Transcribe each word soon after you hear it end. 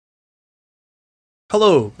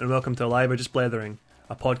Hello, and welcome to Alive or Just Blethering,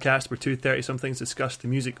 a podcast where two 30-somethings discuss the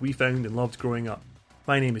music we found and loved growing up.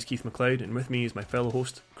 My name is Keith McLeod, and with me is my fellow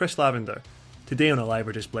host, Chris Lavender. Today on Alive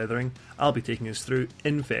or Just Blethering, I'll be taking us through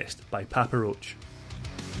Infest by Papa Roach.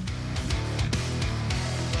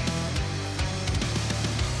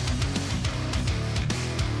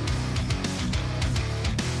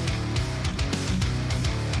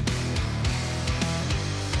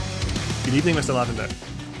 Good evening, Mr. Lavender.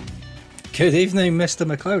 Good evening, Mr.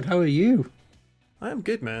 McLeod. How are you? I am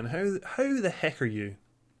good, man. How the heck are you?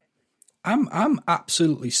 I'm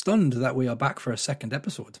absolutely stunned that we are back for a second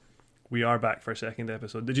episode. We are back for a second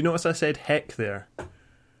episode. Did you notice I said heck there?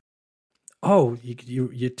 Oh,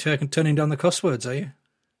 you're turning down the cuss words, are you?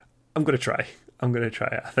 I'm going to try.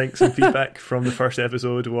 I think some feedback from the first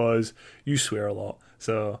episode was you swear a lot.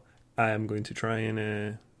 So I am going to try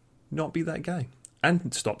and not be that guy.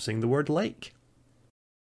 And stop saying the word like.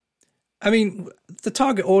 I mean, the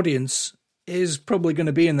target audience is probably going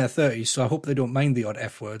to be in their 30s, so I hope they don't mind the odd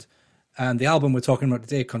F word. And the album we're talking about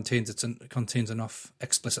today contains enough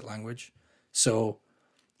explicit language. So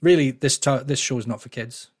really, this show is not for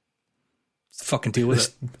kids. Fucking deal with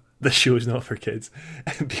it. This show is not for kids.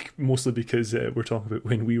 Mostly because we're talking about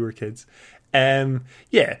when we were kids. I know.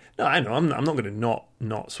 I'm not going to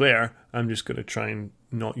not swear. I'm just going to try and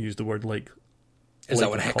not use the word like. Is like that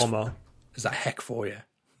what heck? Comma. Is that heck for you?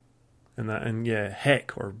 And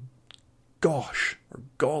heck or gosh or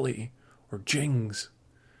golly or jings.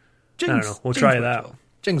 I don't know. We'll try that. Well.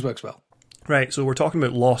 Jings works well. Right, so we're talking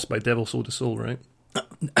about Lost by Devil Sold a Soul, right?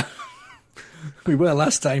 We were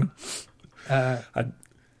last time. I'm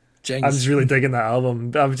Jings. just really digging that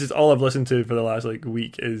album. All I've listened to for the last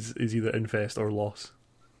week is either Infest or Lost.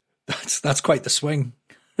 That's quite the swing.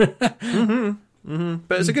 But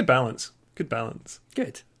it's a good balance.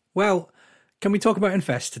 Good. Well, can we talk about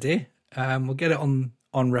Infest today? We'll get it on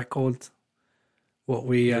record. What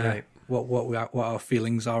we what our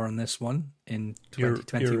feelings are on this one in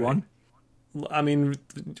 2021. You're right. I mean,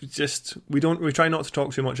 we try not to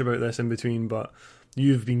talk too much about this in between, but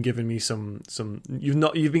you've been giving me you've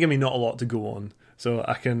been giving me not a lot to go on, so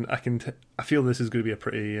I feel this is going to be a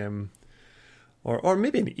pretty or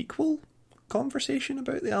maybe an equal conversation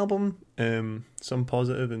about the album, some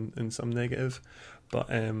positive and some negative, but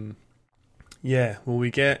will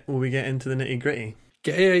we get into the nitty gritty?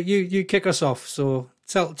 You kick us off. So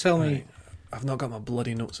tell me. I've not got my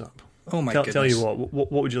bloody notes up. Oh my goodness! Tell you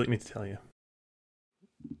what would you like me to tell you?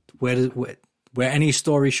 Where any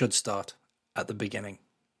story should start, at the beginning.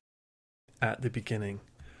 At the beginning.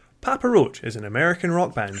 Papa Roach is an American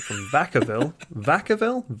rock band from Vacaville,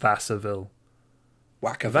 Vassaville,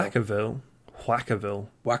 Whackaville,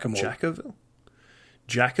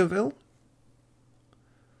 Jackaville.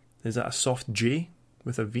 Is that a soft J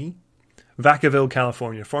with a V? Vacaville,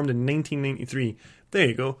 California, formed in 1993. There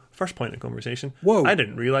you go. First point of conversation. Whoa. I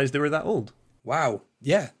didn't realise they were that old. Wow.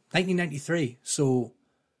 Yeah. 1993. So,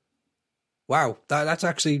 wow. That's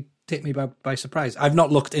actually taken me by surprise. I've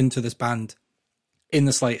not looked into this band in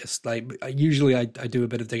the slightest. Usually I do a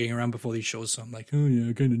bit of digging around before these shows, so I'm like, oh yeah,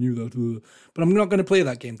 I kind of knew that. But I'm not going to play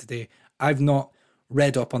that game today. I've not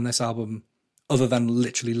read up on this album other than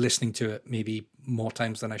literally listening to it maybe more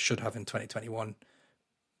times than I should have in 2021.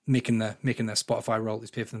 Making their Spotify royalties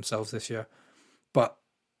pay for themselves this year. But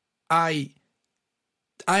I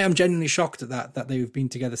am genuinely shocked at that they've been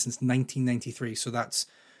together since 1993. So that's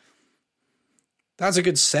a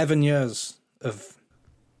good 7 years of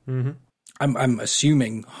I'm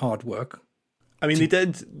assuming hard work. I mean, they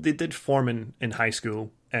did form in high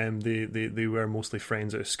school. They were mostly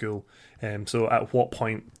friends at school. So at what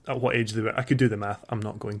age they were, I could do the math. I'm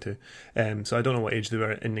not going to. So I don't know what age they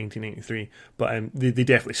were in 1983, but they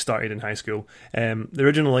definitely started in high school. The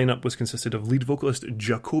original lineup was consisted of lead vocalist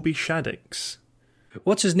Jacoby Shaddix.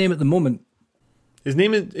 What's his name at the moment? His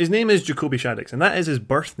name is Jacoby Shaddix, and that is his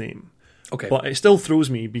birth name. Okay, but it still throws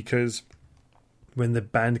me because when the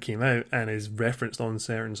band came out and is referenced on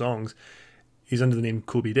certain songs, he's under the name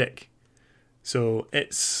Kobe Dick. So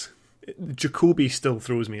Jacoby still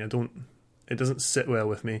throws me. It doesn't sit well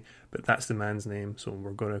with me, but that's the man's name, so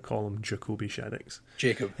we're going to call him Jacoby Shaddix.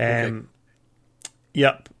 Jacob. Okay.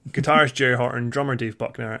 Yep. Guitarist Jerry Horton, drummer Dave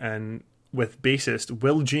Buckner, and with bassist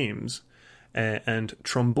Will James and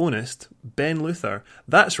trombonist Ben Luther.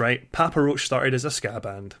 That's right, Papa Roach started as a ska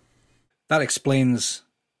band. That explains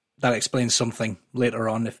something later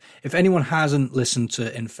on. If anyone hasn't listened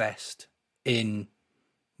to Infest in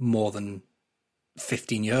more than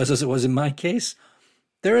 15 years, as it was in my case,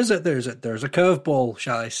 there's a curveball,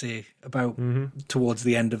 shall I say, about towards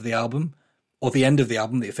the end of the album, or the end of the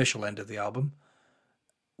album, the official end of the album,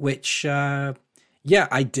 which Yeah,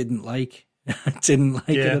 I didn't like. I didn't like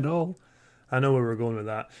it at all. I know where we're going with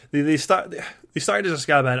that. They started as a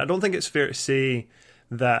ska band. I don't think it's fair to say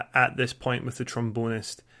that at this point with the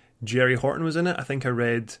trombonist Jerry Horton was in it. I think I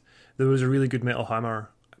read there was a really good Metal Hammer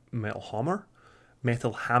article.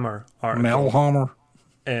 Metal Hammer.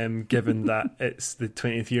 Given that it's the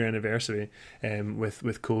 20th year anniversary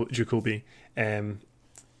with Jacoby,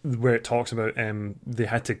 where it talks about they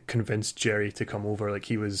had to convince Jerry to come over. Like,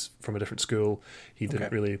 he was from a different school. He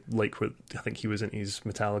didn't really like what, I think he was into his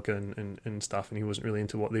Metallica and stuff, and he wasn't really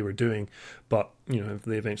into what they were doing. But, you know,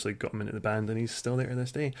 they eventually got him into the band, and he's still there to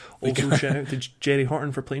this day. Also, shout out to Jerry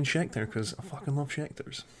Horton for playing Schecter, because I fucking love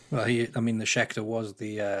Schecters. Well, the Schecter was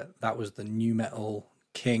that was the new metal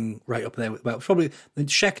king right up there. Well, probably the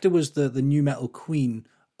Schecter was the new metal queen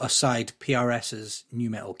aside PRS's new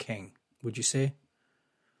metal king. Would you say?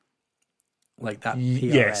 Like that PRS.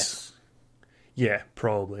 Yes. Yeah,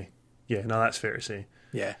 probably. Yeah, no, that's fair to say.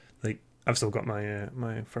 Yeah. Like, I've still got my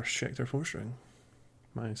my first Schecter 4-string.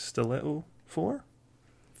 My Stiletto 4.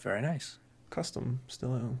 Very nice. Custom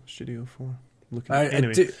Stiletto Studio 4.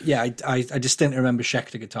 Anyway. I distinctly remember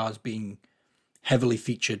Schecter guitars being heavily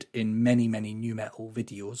featured in many, many new metal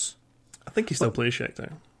videos. I think he still plays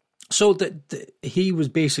Schecter. So he was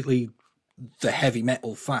basically the heavy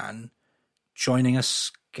metal fan joining a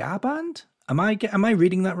ska band? Am I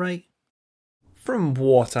reading that right? From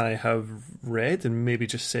what I have read and maybe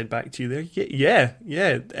just said back to you there, yeah.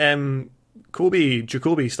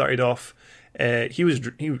 Jacoby started off. He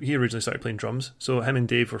originally started playing drums, so him and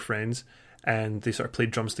Dave were friends, and they sort of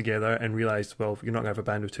played drums together and realised, well, you're not going to have a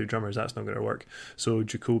band with two drummers, that's not going to work. So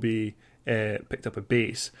Jacoby picked up a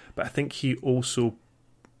bass, but I think he also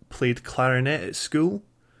played clarinet at school.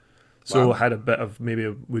 So had a bit of maybe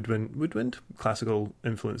a woodwind classical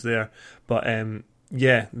influence there, but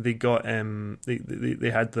they got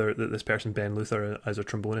they had this person Ben Luther as a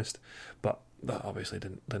trombonist, but that obviously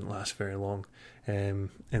didn't last very long. And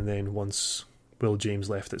then once Will James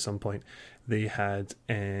left at some point, they had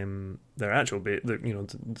their actual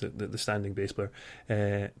the standing bass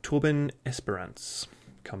player Tobin Esperance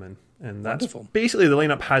come in. And that's wonderful. Basically, the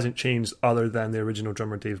lineup hasn't changed other than the original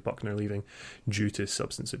drummer Dave Buckner leaving due to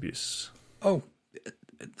substance abuse. Oh,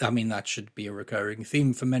 I mean, that should be a recurring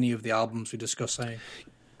theme for many of the albums we discuss.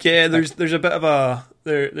 Yeah, there's a bit of a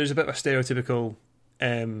stereotypical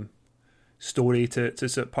story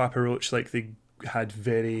to Papa Roach. Like, they had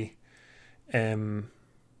very, once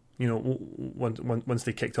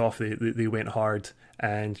they kicked off, they went hard,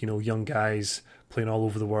 and young guys playing all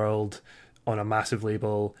over the world on a massive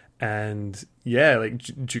label. And yeah, like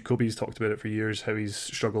Jacoby's talked about it for years, how he's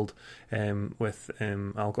struggled with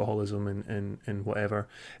alcoholism and whatever.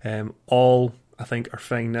 All I think are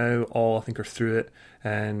fine now. All I think are through it.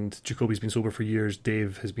 And Jacoby's been sober for years.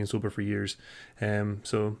 Dave has been sober for years.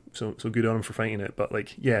 So good on him for fighting it. But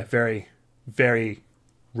like, yeah, very, very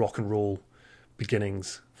rock and roll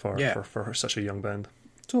beginnings for such a young band.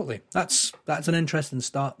 Totally. That's an interesting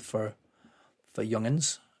start for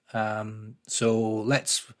youngins. So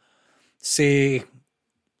let's say,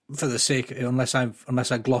 for the sake, unless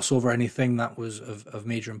I gloss over anything that was of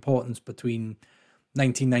major importance between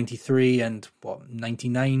 1993 and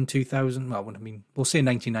 99, 2000. Well, I mean, we'll say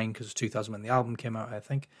 99 because 2000 when the album came out, I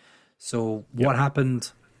think. So what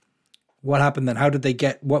happened? What happened then? How did they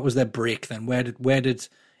get? What was their break then? Where did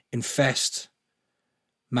Infest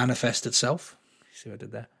manifest itself? See what I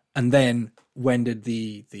did there? And then when did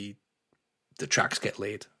the tracks get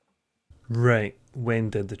laid? Right. When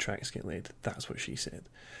did the tracks get laid? That's what she said.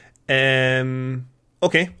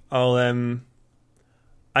 Okay.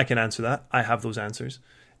 I can answer that. I have those answers.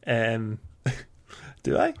 Do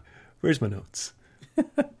I? Where's my notes?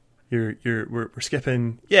 We're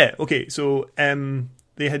skipping. Yeah. Okay. So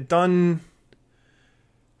they had done.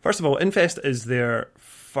 First of all, Infest is their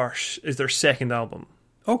second album.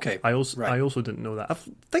 Okay. I also didn't know that. I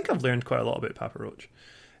think I've learned quite a lot about Papa Roach.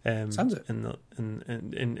 Sounds it.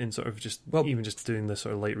 In sort of just even just doing this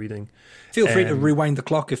sort of light reading. Feel free to rewind the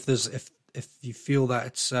clock if you feel that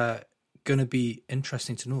it's going to be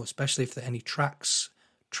interesting to know, especially if there are any tracks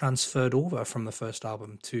transferred over from the first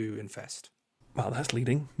album to Infest. Well, that's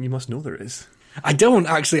leading. You must know there is. I don't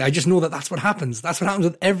actually. I just know that that's what happens. That's what happens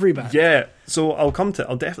with every band. Yeah. So I'll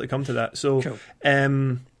definitely come to that. So, cool.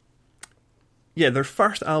 Yeah, their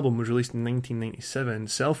first album was released in 1997,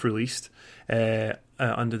 self-released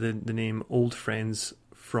under the name Old Friends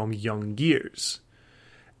from Young Years.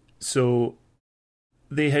 So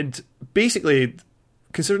they had basically,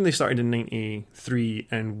 considering they started in 93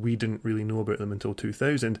 and we didn't really know about them until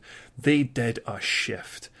 2000, they did a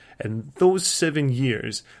shift. And those 7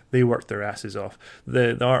 years, they worked their asses off.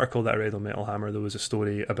 The article that I read on Metal Hammer, there was a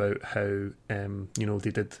story about how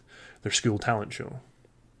they did their school talent show,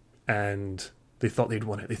 and they thought they'd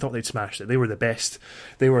won it. They thought they'd smashed it. They were the best.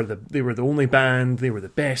 They were the only band. They were the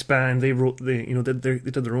best band. They wrote they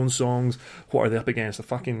did their own songs. What are they up against? A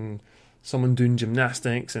fucking someone doing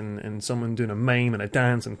gymnastics and someone doing a mime and a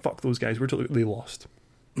dance, and fuck those guys. They lost.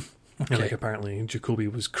 Okay. And apparently Jacoby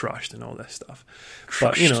was crushed and all this stuff.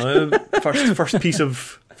 But first piece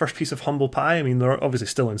of humble pie. I mean, they're obviously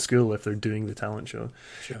still in school if they're doing the talent show.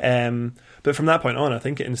 Sure. But from that point on, I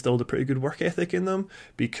think it instilled a pretty good work ethic in them,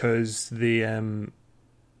 because they did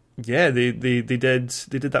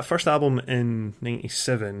that first album in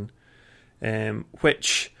 '97,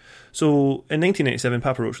 which. So, in 1997,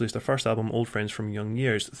 Papa Roach released their first album, Old Friends from Young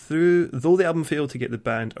Years. Though the album failed to get the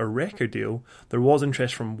band a record deal, there was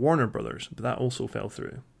interest from Warner Brothers, but that also fell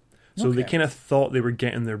through. So They kind of thought they were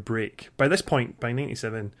getting their break. By this point, by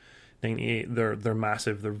 97, 98, they're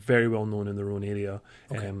massive. They're very well known in their own area.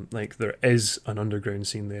 Okay. There is an underground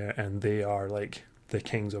scene there, and they are like the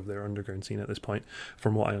kings of their underground scene at this point,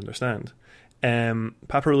 from what I understand.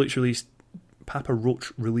 Papa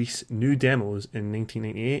Roach released new demos in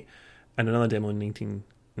 1998 and another demo in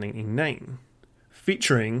 1999,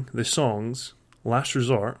 featuring the songs Last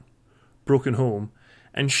Resort, Broken Home,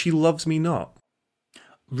 and She Loves Me Not.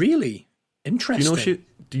 Really? Interesting.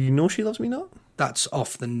 Do you know She Loves Me Not? That's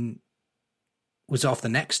off the... Was it off the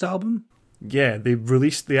next album? Yeah, they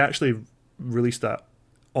actually released that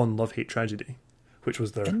on Love, Hate, Tragedy, which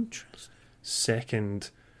was their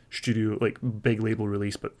second studio, big label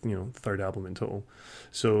release, but third album in total.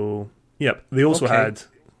 So yep, they also had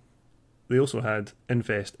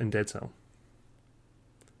Infest and Dead Cell.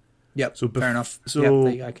 Yep, so fair enough. So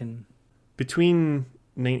I can. Between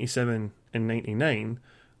 97 and 99,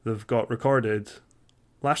 they've got recorded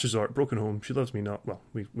Last Resort, Broken Home, She Loves Me Not. Well,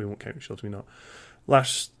 we won't count She Loves Me Not.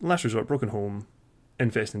 Last Resort, Broken Home,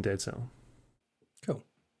 Infest and Dead Cell. Cool.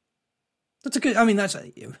 That's a good. I mean, that's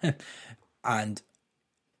and.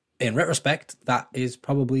 In retrospect, that is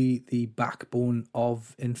probably the backbone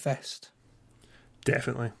of Infest.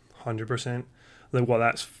 Definitely, 100%.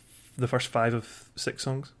 That's the first 5 of 6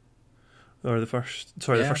 songs, or the first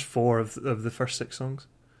 4 of the first 6 songs.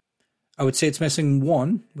 I would say it's missing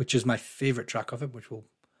one, which is my favorite track of it, which we'll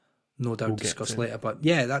no doubt discuss later. But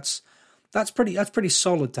yeah, that's pretty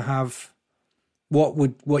solid to have.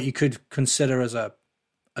 What you could consider as a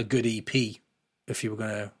good EP, if you were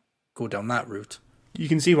going to go down that route. You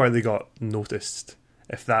can see why they got noticed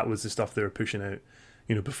if that was the stuff they were pushing out,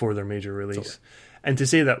 before their major release. Totally. And to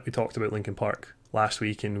say that we talked about Linkin Park last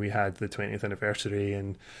week and we had the 20th anniversary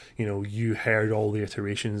and, you heard all the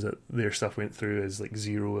iterations that their stuff went through as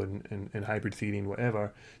Zero and Hybrid Theory and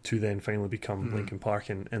whatever, to then finally become Linkin Park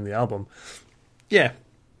in the album. Yeah,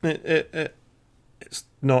 it's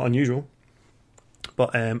not unusual.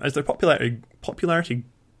 But as their popularity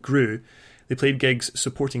grew, they played gigs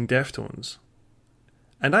supporting Deftones.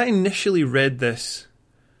 And I initially read this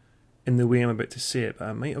in the way I'm about to say it, but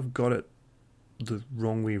I might have got it the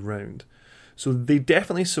wrong way round. So they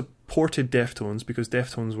definitely supported Deftones, because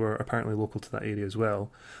Deftones were apparently local to that area as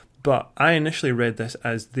well. But I initially read this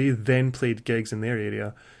as they then played gigs in their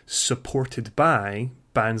area supported by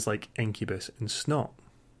bands like Incubus and Snot.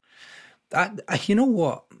 You know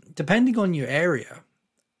what? Depending on your area,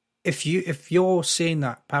 if you're saying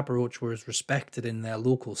that Papa Roach was respected in their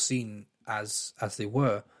local scene as they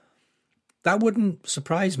were, that wouldn't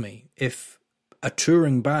surprise me if a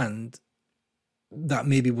touring band that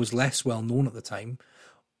maybe was less well known at the time,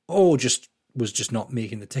 or was just not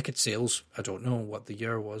making the ticket sales. I don't know what the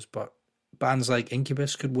year was, but bands like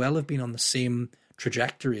Incubus could well have been on the same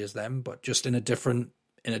trajectory as them, but just in a different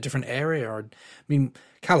area. Or, I mean,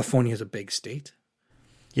 California is a big state.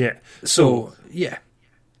 Yeah. So yeah.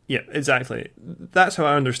 Yeah, exactly. That's how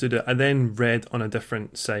I understood it. I then read on a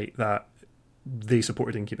different site that they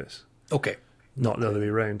supported Incubus. Okay. Not the other way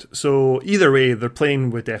around. So either way, they're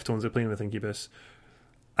playing with Deftones, they're playing with Incubus.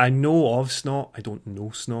 I know of Snot. I don't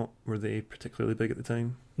know Snot. Were they particularly big at the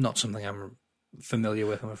time? Not something I'm familiar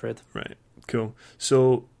with, I'm afraid. Right, cool.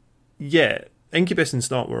 So, yeah, Incubus and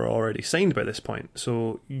Snot were already signed by this point.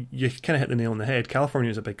 So you kind of hit the nail on the head.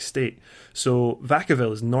 California is a big state. So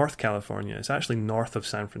Vacaville is North California. It's actually north of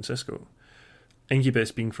San Francisco.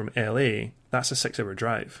 Incubus being from LA, that's a 6-hour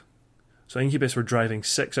drive. So Incubus were driving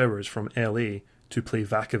 6 hours from LA to play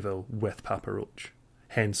Vacaville with Papa Roach.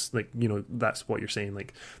 Hence, that's what you're saying.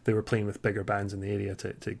 They were playing with bigger bands in the area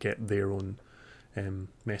to get their own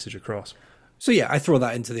message across. So yeah, I throw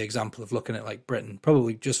that into the example of looking at Britain,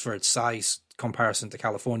 probably just for its size comparison to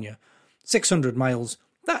California. 600 miles,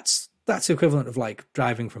 That's the equivalent of like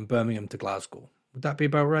driving from Birmingham to Glasgow. Would that be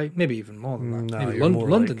about right? Maybe even more than that. No, Maybe you're more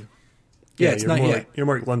London. like- yeah, Yeah, it's you're not. more Yeah. like you're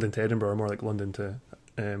more like London to Edinburgh, or more like London to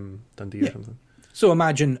Dundee or something. So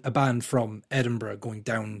imagine a band from Edinburgh going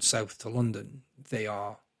down south to London. They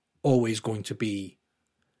are always going to be,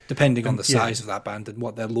 depending on the size of that band and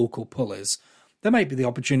what their local pull is, there might be the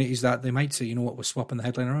opportunities that they might say, you know what, we're swapping the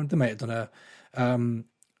headline around. They might have done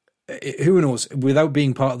who knows? Without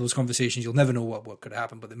being part of those conversations, you'll never know what could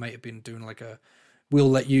happen, but they might have been doing like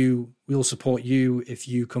we'll support you if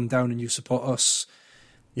you come down and you support us.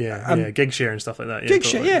 Yeah, gig share and stuff like that. Yeah, Gig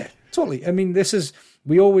totally. share, yeah, totally. I mean,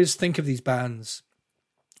 we always think of these bands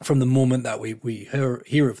from the moment that we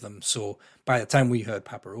hear of them. So by the time we heard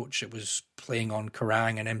Papa Roach, it was playing on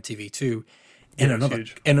Kerrang and MTV2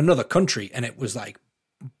 in another country, and it was like,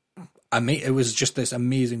 it was just this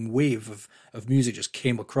amazing wave of music just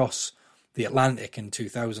came across the Atlantic in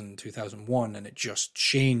 2000, 2001, and it just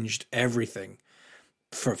changed everything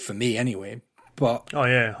for me anyway. But Oh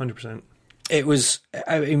yeah, 100%. it was,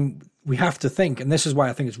 I mean, we have to think, and this is why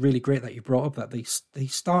I think it's really great that you brought up that they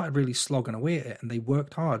started really slogging away at it, and they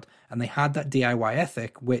worked hard, and they had that DIY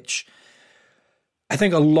ethic, which I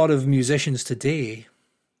think a lot of musicians today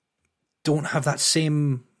don't have that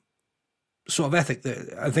same sort of ethic.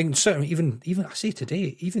 That I think certainly even I say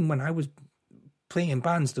today, even when I was playing in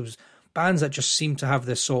bands, there was bands that just seem to have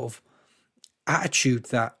this sort of attitude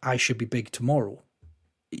that I should be big tomorrow,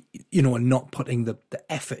 you know, and not putting the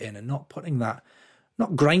effort in, and not putting that,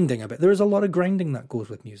 not grinding a bit. There is a lot of grinding that goes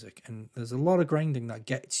with music, and there's a lot of grinding that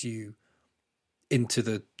gets you into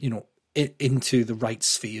the, you know, into the right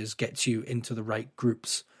spheres, gets you into the right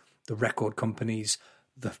groups, the record companies,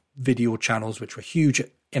 the video channels, which were huge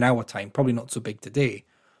in our time, probably not so big today.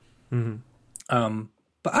 Mm-hmm.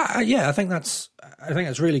 But I think that's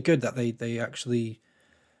really good that they actually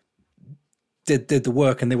did the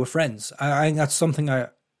work and they were friends. I think that's something I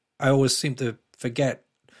always seem to forget,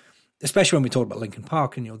 especially when we talk about Linkin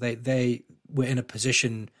Park. And you know, they were in a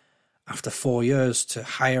position after 4 years to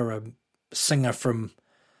hire a singer from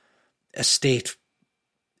a state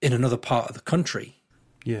in another part of the country.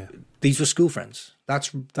 Yeah. These were school friends.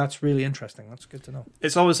 That's really interesting. That's good to know.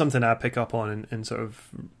 It's always something I pick up on in sort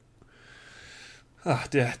of,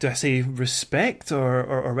 do I say respect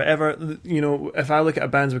or whatever? You know, if I look at a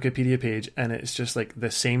band's Wikipedia page and it's just like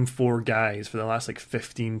the same four guys for the last like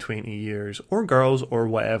 15, 20 years, or girls or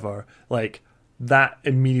whatever, like that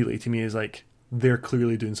immediately to me is like, they're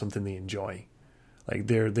clearly doing something they enjoy. Like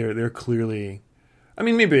they're clearly, I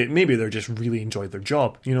mean, maybe they're just really enjoyed their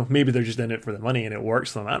job. You know, maybe they're just in it for the money and it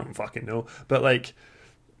works for them. I don't fucking know. But like,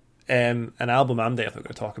 an album I'm definitely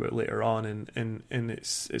going to talk about later on, and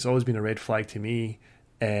it's always been a red flag to me,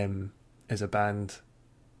 as a band,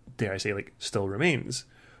 dare I say, like Still Remains,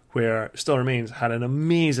 where Still Remains had an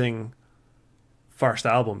amazing first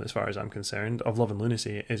album as far as I'm concerned. Of Love and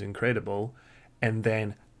Lunacy is incredible, and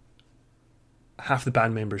then half the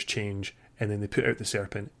band members change, and then they put out The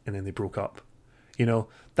Serpent, and then they broke up. You know,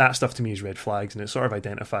 that stuff to me is red flags, and it sort of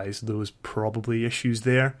identifies those probably issues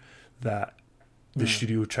there that the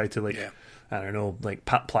studio tried to, like, I don't know, like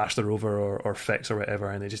plaster over or fix or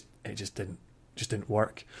whatever, and it just didn't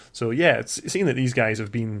work. So yeah, it's seeing that these guys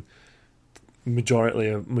have been majority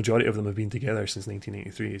of them have been together since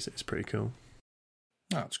 1983 is pretty cool.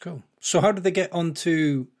 Oh, that's cool. So how did they get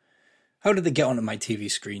onto my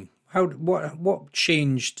TV screen? What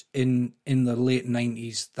changed in the late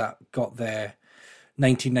 90s that got their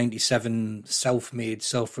 1997 self-made,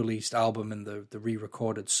 self-released album and the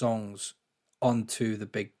re-recorded songs onto the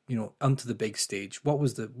big stage? What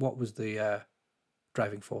was the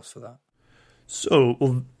driving force for that? So,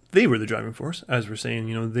 well, they were the driving force, as we're saying.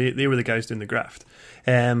 You know, they were the guys doing the graft.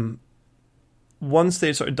 Once they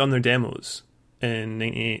had sort of done their demos in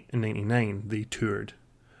 98 and 99, they toured.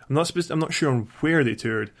 I'm not sure on where they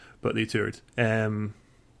toured, but they toured. And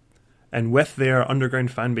with their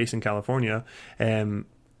underground fan base in California, and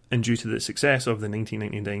due to the success of the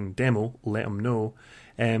 1999 demo, Let 'Em Know,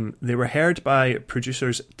 they were heard by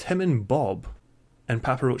producers Tim and Bob, and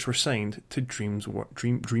Papa Roach were signed to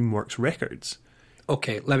DreamWorks Records.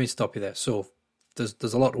 Okay, let me stop you there. So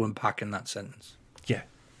there's a lot to unpack in that sentence. Yeah.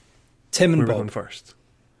 Tim and Where Bob. we going first?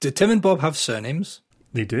 Do Tim and Bob have surnames?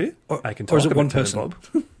 They do. I can talk or is it about one Tim person? and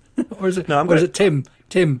Bob. Or is it? No, is it Tim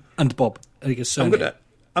and Bob? I think it's surname.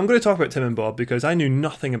 I'm going to talk about Tim and Bob because I knew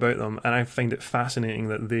nothing about them, and I find it fascinating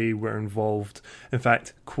that they were involved, in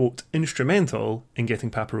fact, quote, instrumental in getting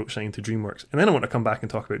Papa Roach signed to DreamWorks. And then I want to come back and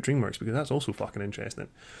talk about DreamWorks because that's also fucking interesting.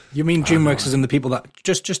 You mean DreamWorks as in the people that,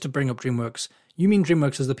 just to bring up DreamWorks, you mean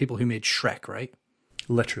DreamWorks as the people who made Shrek, right?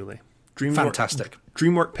 Literally. Fantastic.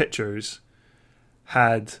 DreamWorks Pictures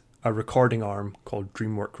had a recording arm called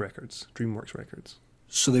DreamWorks Records.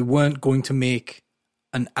 So they weren't going to make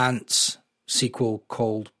an Ants sequel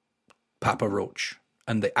called Papa Roach,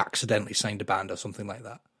 and they accidentally signed a band or something like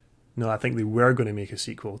that. No, I think they were going to make a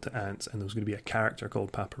sequel to Ants, and there was going to be a character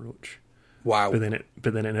called Papa Roach. Wow. But then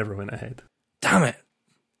it never went ahead. Damn it.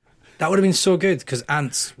 That would have been so good, because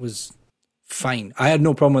Ants was fine. I had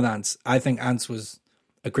no problem with Ants. I think Ants was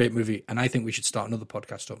a great movie, and I think we should start another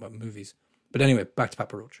podcast talking about movies. But anyway, back to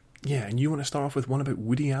Papa Roach. Yeah, and you want to start off with one about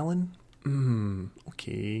Woody Allen?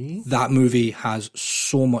 Okay. That movie has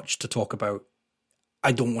so much to talk about.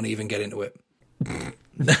 I don't want to even get into it.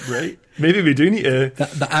 Right? Maybe we do need to.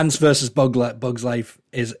 The Ants versus Bugs Life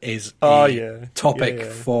is a topic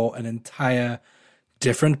for an entire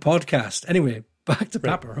different podcast. Anyway, back to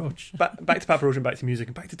Papa Roach. Back to Papa Roach and back to music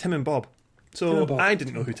and back to Tim and Bob. So Bob. I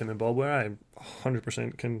didn't know who Tim and Bob were. I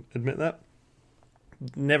 100% can admit that.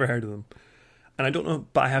 Never heard of them. And I don't know,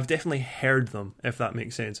 but I have definitely heard them, if that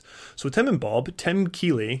makes sense. So Tim and Bob, Tim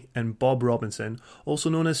Keeley and Bob Robinson, also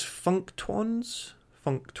known as Funktwons.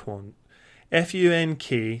 Funktwons.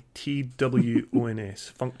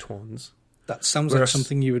 Funktwons. That sounds like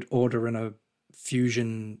something you would order in a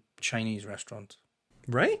fusion Chinese restaurant.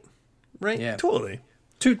 Right? Yeah. Totally.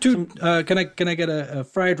 Can I get a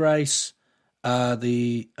fried rice,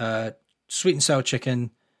 the sweet and sour chicken,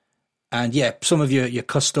 and some of your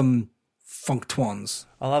custom Funktwons.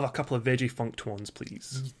 I'll have a couple of veggie Funktwons,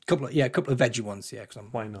 please. A couple of veggie ones, because I'm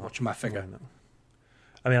Why not? watching my figure. Why not?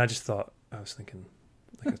 I mean, I was thinking,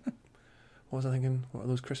 what was I thinking? What are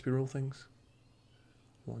those crispy roll things?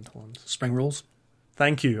 Wontons. Spring rolls.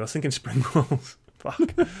 Thank you. I was thinking spring rolls.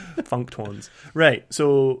 Fuck. Funktwons. Right,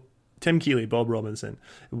 so Tim Keeley, Bob Robinson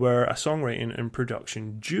were a songwriting and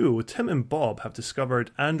production duo. Tim and Bob have discovered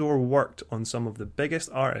and or worked on some of the biggest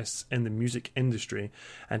artists in the music industry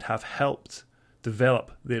and have helped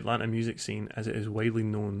develop the Atlanta music scene as it is widely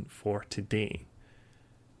known for today.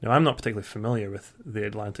 Now, I'm not particularly familiar with the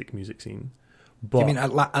Atlantic music scene, but... You mean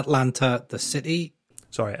Atlanta, the city?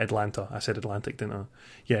 Sorry, Atlanta. I said Atlantic, didn't I?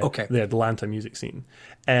 Yeah, okay. The Atlanta music scene.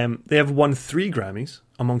 They have won 3 Grammys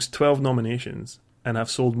amongst 12 nominations and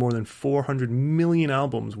have sold more than 400 million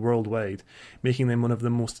albums worldwide, making them one of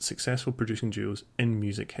the most successful producing duos in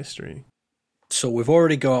music history. So we've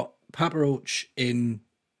already got Papa Roach in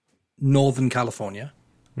Northern California.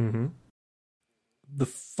 Mm-hmm. The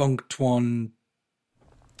Funktwon...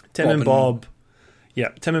 Tim and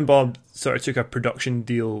Bob sort of took a production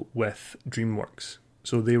deal with DreamWorks.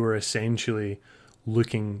 So they were essentially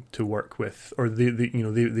looking to work with, or they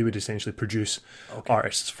would essentially produce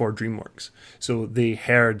artists for DreamWorks. So they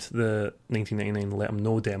heard the 1999 Let 'Em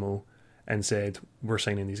Know demo and said, we're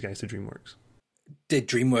signing these guys to DreamWorks. Did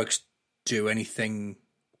DreamWorks do anything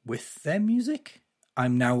with their music?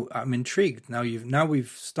 I'm intrigued. Now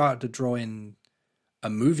we've started to draw in a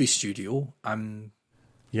movie studio. I'm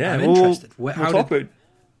interested. What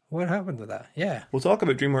happened with that? Yeah. We'll talk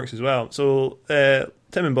about DreamWorks as well. So,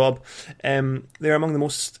 Tim and Bob, they're among the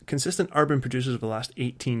most consistent urban producers of the last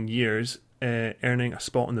 18 years, earning a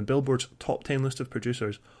spot on the Billboard's top 10 list of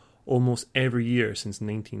producers almost every year since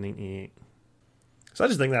 1998. So I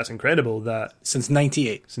just think that's incredible that... Since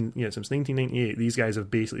 98? Since 1998, these guys have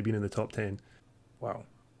basically been in the top 10. Wow.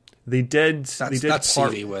 That's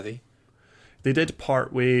CV worthy. They did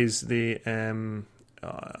part ways. I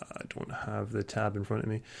don't have the tab in front of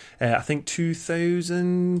me. I think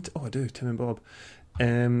 2000... Oh, I do, Tim and Bob.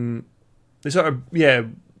 They sort of,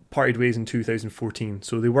 parted ways in 2014.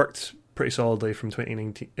 So they worked pretty solidly from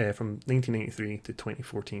 1993 to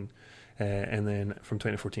 2014. And then from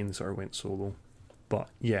 2014, they sort of went solo. But,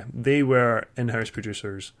 yeah, they were in-house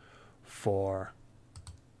producers for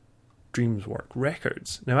DreamWorks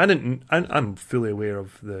Records. Now, I'm fully aware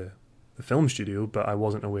of the film studio, but I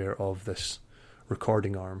wasn't aware of this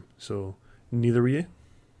recording arm, so neither were you.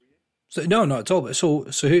 So no, not at all. But so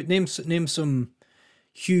who name some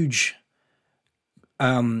huge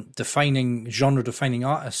genre defining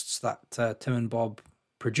artists that Tim and Bob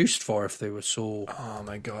produced for, if they were so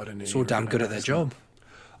damn good at their job.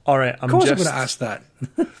 All right, of course I'm going to ask that.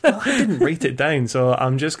 Well, I didn't write it down, so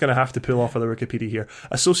I'm just going to have to pull off of the Wikipedia here.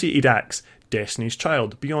 Associated acts: Destiny's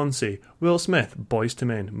Child, Beyonce, Will Smith, Boyz II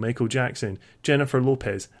Men, Michael Jackson, Jennifer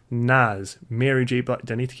Lopez, Nas, Mary J. Blige.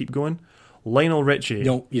 Do I need to keep going? Lionel Richie.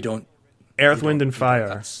 No, you don't. Earth, Wind and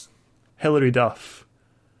Fire. Hilary Duff.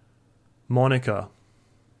 Monica.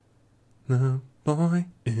 The boy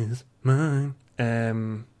is mine.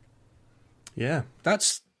 Yeah.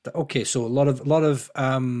 That's okay. So a lot of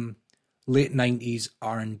late 90s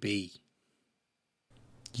R&B.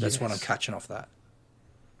 That's what I'm catching off that.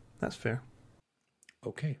 That's fair.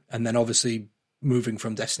 Okay. And then obviously moving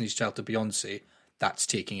from Destiny's Child to Beyonce, that's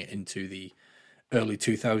taking it into the early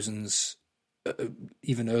 2000s,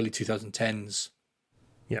 even early 2010s.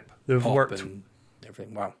 Yep, they've worked and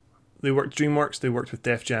everything. Wow. They worked DreamWorks, they worked with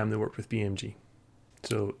Def Jam, they worked with BMG.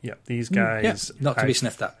 So yeah, these guys not to be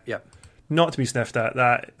sniffed at. Yeah, not to be sniffed at.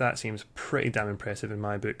 That seems pretty damn impressive in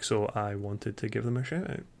my book. So I wanted to give them a shout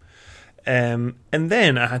out. And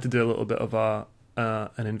then I had to do a little bit of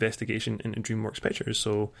an investigation into DreamWorks pictures.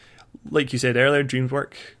 So, like you said earlier,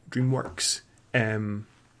 DreamWorks,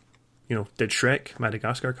 did Shrek,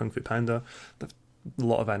 Madagascar, Kung Fu Panda, a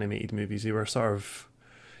lot of animated movies. They were sort of,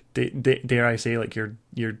 dare I say, like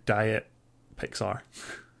your diet Pixar.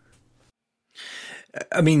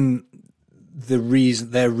 I mean,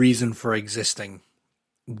 their reason for existing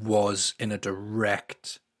was in a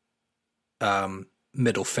direct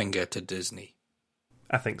middle finger to Disney.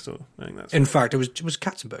 I think so. I think that's. In fact, it was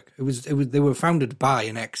Katzenberg. It was. They were founded by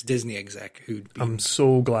an ex-Disney exec who'd been. I'm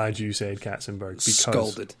so glad you said Katzenberg because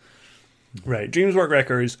scalded. Right, DreamWorks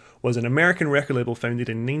Records was an American record label founded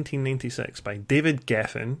in 1996 by David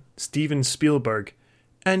Geffen, Steven Spielberg,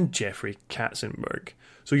 and Jeffrey Katzenberg.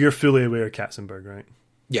 So you're fully aware of Katzenberg, right?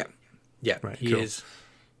 Yeah. Right, He cool. is.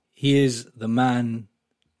 He is the man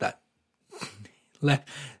that.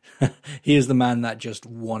 He is the man that just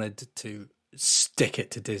wanted to stick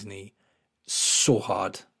it to Disney so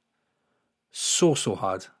hard, so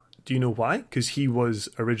hard. Do you know why? Because he was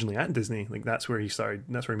originally at Disney. Like that's where he started.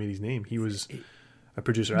 That's where he made his name. He was a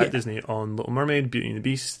producer at Disney on Little Mermaid, Beauty and the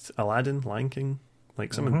Beast, Aladdin, Lion King,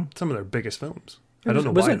 like some of their biggest films. I don't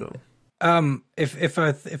know why though.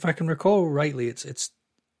 If I can recall rightly, it's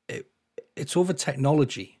over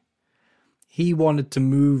technology. He wanted to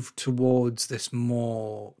move towards this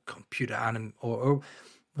more computer or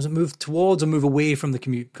was it move towards or move away from the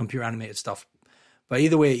computer animated stuff? But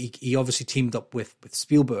either way, he obviously teamed up with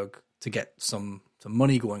Spielberg to get some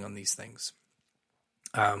money going on these things.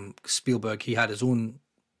 Spielberg, he had his own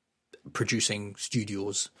producing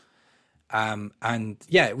studios, and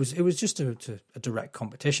yeah, it was just a direct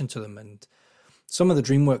competition to them. And some of the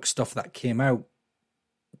DreamWorks stuff that came out,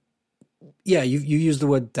 yeah, you used the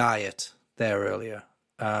word diet there earlier.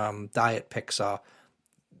 Diet Pixar.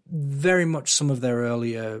 Very much some of their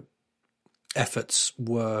earlier efforts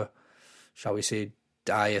were, shall we say,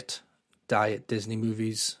 diet Disney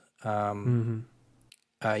movies. Even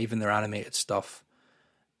their animated stuff.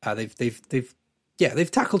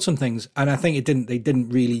 They've tackled some things, and I think they didn't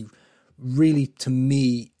really, to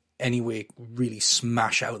me anyway, really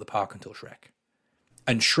smash out of the park until Shrek.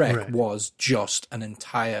 And Shrek was just an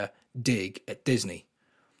entire dig at Disney.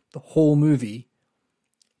 The whole movie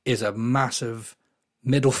is a massive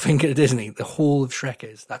middle finger to Disney. The whole of Shrek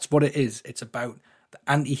is. That's what it is. It's about the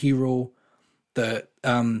anti-hero, the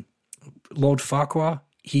Lord Farquaad.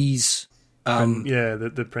 He's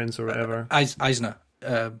the prince or whatever. Eisner.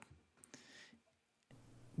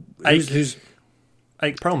 Who's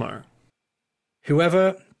Ike Perlmutter?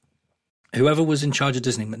 Whoever was in charge of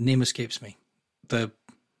Disney, but name escapes me. I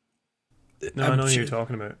know who you're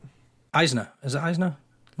talking about. Eisner. Is it Eisner?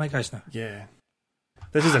 Mike Eisner. Yeah.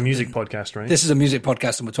 This is a music podcast, right? This is a music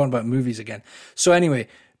podcast, and we're talking about movies again. So anyway,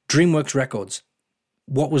 DreamWorks Records.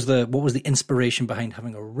 What was the inspiration behind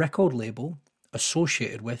having a record label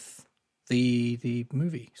associated with the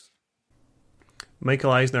movies?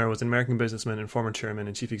 Michael Eisner was an American businessman and former chairman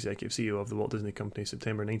and chief executive CEO of the Walt Disney Company,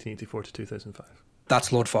 September 1984 to 2005.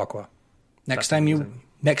 That's Lord Farquaad. Next time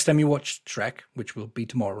you watch Shrek, which will be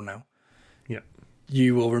tomorrow now,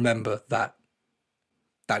 you will remember that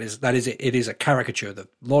is it. It is a caricature. The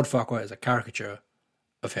Lord Farquaad is a caricature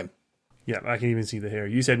of him. Yeah, I can even see the hair.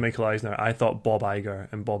 You said Michael Eisner. I thought Bob Iger,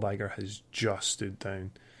 and Bob Iger has just stood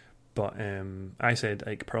down. But I said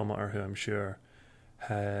Ike Perlmutter, who I'm sure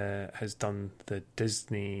has done the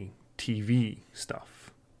Disney TV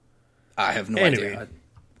stuff. I have no idea.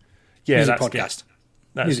 Yeah, that's podcast.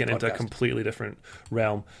 That's getting into a completely different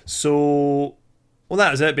realm. So, well,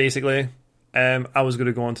 that is it, basically. I was going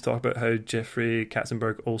to go on to talk about how Jeffrey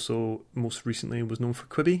Katzenberg also most recently was known for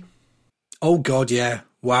Quibi. Oh, God, yeah.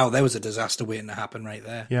 Wow, there was a disaster waiting to happen right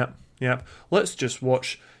there. Yeah. Let's just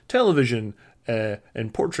watch television in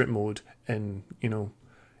portrait mode in,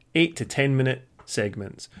 8 to 10 minute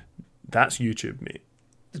segments. That's YouTube, mate.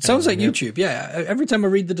 It sounds like YouTube, yeah. Every time I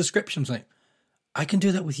read the descriptions, like, I can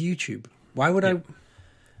do that with YouTube. Why would I?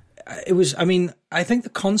 It was, I think the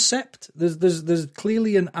concept, there's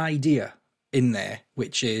clearly an idea in there,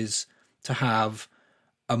 which is to have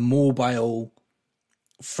a mobile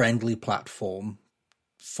friendly platform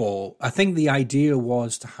for, I think the idea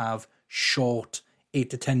was to have short 8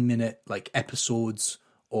 to 10 minute like episodes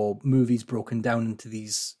or movies broken down into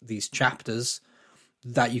these chapters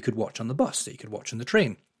that you could watch on the bus, that you could watch on the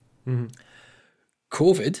train. Mm-hmm.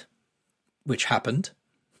 COVID, which happened,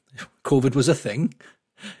 COVID was a thing,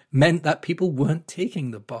 meant that people weren't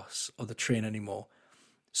taking the bus or the train anymore.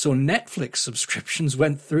 So Netflix subscriptions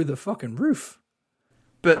went through the fucking roof.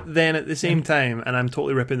 But then at the same time, and I'm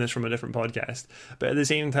totally ripping this from a different podcast, but at the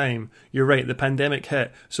same time, you're right, the pandemic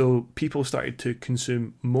hit, so people started to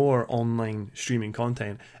consume more online streaming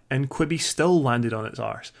content, and Quibi still landed on its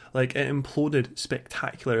arse. Like, it imploded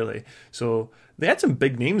spectacularly. So they had some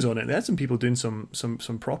big names on it. They had some people doing some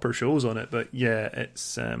proper shows on it, but yeah,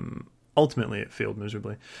 it's ultimately it failed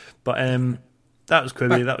miserably. But that was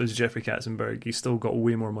Quibi, that was Jeffrey Katzenberg. He's still got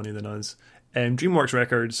way more money than us. DreamWorks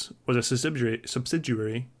Records was a subsidiary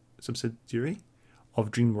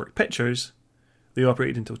of DreamWorks Pictures. They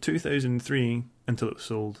operated until 2003, until it was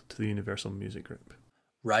sold to the Universal Music Group.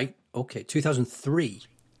 Right, okay, 2003.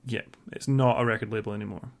 Yep, it's not a record label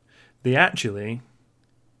anymore. They actually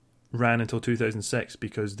ran until 2006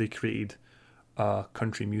 because they created a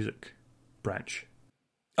country music branch.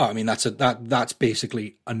 Oh, I mean, that's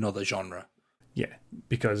basically another genre. Yeah,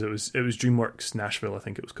 because it was DreamWorks Nashville, I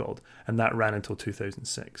think it was called, and that ran until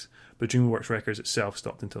 2006. But DreamWorks Records itself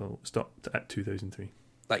stopped at 2003.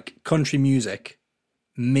 Like, country music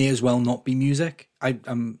may as well not be music.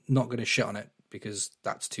 I'm not going to shit on it because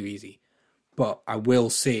that's too easy. But I will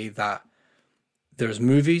say that there's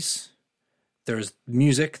movies, there's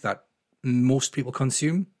music that most people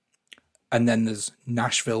consume, and then there's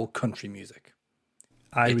Nashville country music.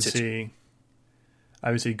 I would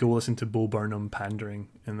say go listen to Bo Burnham pandering,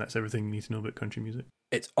 and that's everything you need to know about country music.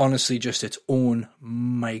 It's honestly just its own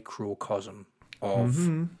microcosm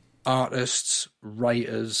of artists,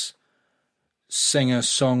 writers, singers,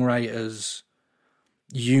 songwriters,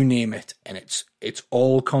 you name it, and it's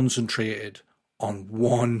all concentrated on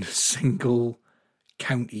one single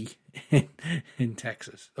county in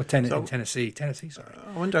Texas or in Tennessee. Sorry,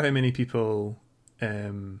 I wonder how many people.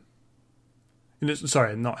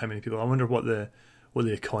 Sorry, not how many people. I wonder what the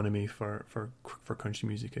economy for country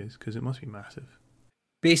music is, because it must be massive.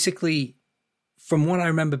 Basically, from what I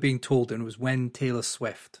remember being told, and it was when Taylor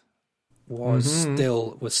Swift was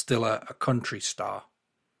still a country star,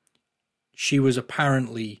 she was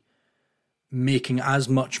apparently making as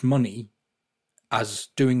much money as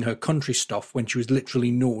doing her country stuff when she was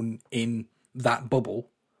literally known in that bubble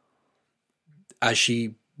as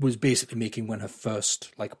she was basically making when her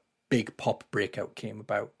first like big pop breakout came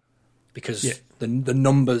about. Because the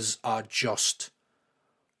numbers are just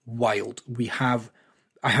wild.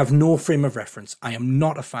 I have no frame of reference. I am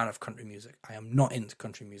not a fan of country music. I am not into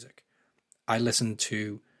country music. I listen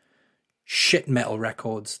to shit metal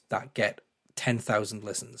records that get 10,000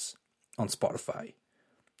 listens on Spotify.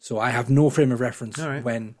 So I have no frame of reference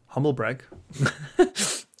when... Humble brag.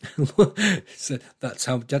 So that's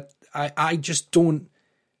how... I just don't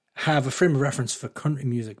have a frame of reference for country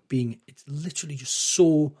music being... It's literally just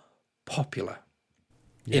so... popular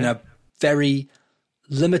in a very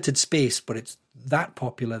limited space, but it's that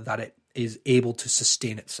popular that it is able to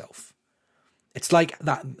sustain itself. It's like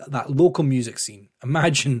that local music scene.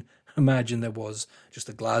 Imagine there was just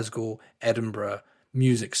a Glasgow, Edinburgh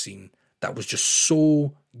music scene that was just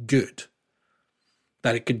so good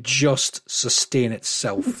that it could just sustain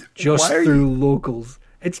itself just through locals.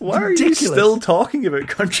 It's Why ridiculous. Are you still talking about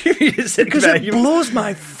country music? Because it blows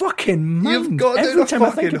my fucking mind. You've got every a time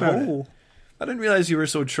I fucking think about hole. it. I didn't realize you were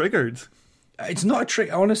so triggered. It's not a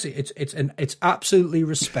trick. Honestly, it's absolutely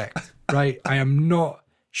respect, right? I am not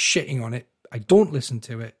shitting on it. I don't listen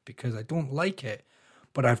to it because I don't like it,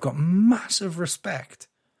 but I've got massive respect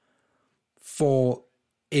for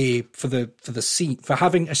the scene, for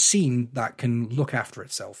having a scene that can look after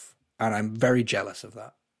itself, and I'm very jealous of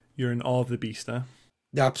that. You're in awe of the beast, huh?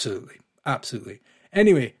 Absolutely.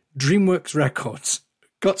 Anyway, DreamWorks Records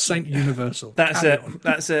got signed to Universal. That's it.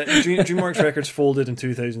 DreamWorks Records folded in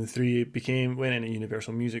 2003. It went into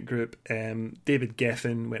Universal Music Group. David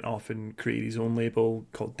Geffen went off and created his own label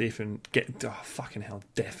called Geffen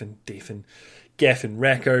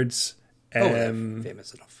Records.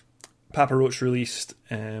 Famous enough. Papa Roach released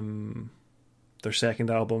their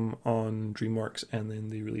second album on DreamWorks, and then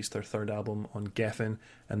they released their third album on Geffen,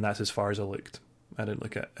 and that's as far as I looked. I didn't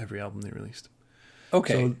look at every album they released.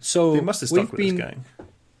 Okay, so they must have stuck with this guy.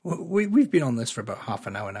 We've been on this for about half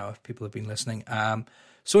an hour now, if people have been listening.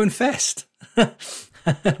 So Infest.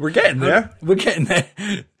 We're getting there. We're getting there.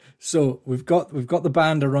 So we've got the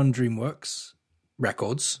band are on DreamWorks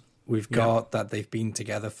Records. We've got that they've been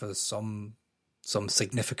together for some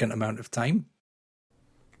significant amount of time.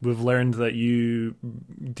 We've learned that you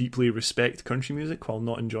deeply respect country music while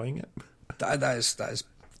not enjoying it. That is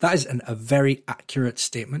That is a very accurate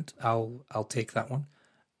statement. I'll take that one.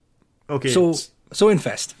 Okay. So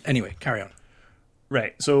Infest. Anyway, carry on.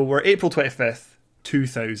 Right. So we're April 25th,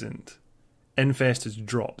 2000. Infest has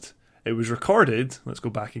dropped. It was recorded, let's go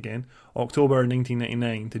back again, October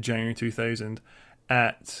 1999 to January 2000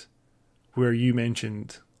 at where you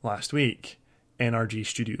mentioned last week, NRG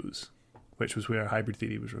Studios, which was where Hybrid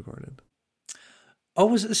Theory was recorded. Oh,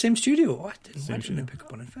 was it the same studio? Oh, I didn't studio. pick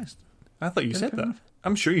up on Infest. I thought you said that.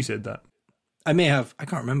 I'm sure you said that. I may have. I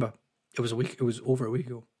can't remember. It was over a week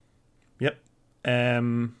ago. Yep.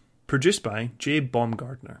 Produced by Jay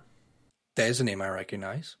Baumgartner. There's a name I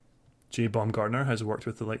recognise. Jay Baumgartner has worked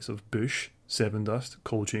with the likes of Bush, Sevendust,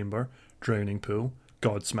 Cold Chamber, Drowning Pool,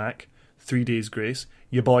 Godsmack, 3 Days Grace,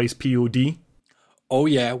 Ya Boys P.O.D. Oh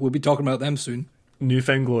yeah, we'll be talking about them soon.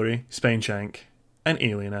 Newfound Glory, Spineshank, and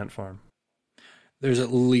Alien Ant Farm. There's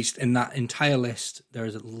at least, in that entire list,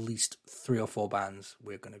 there's at least 3 or 4 bands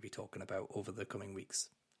we're going to be talking about over the coming weeks.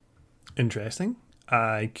 Interesting.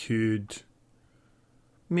 I could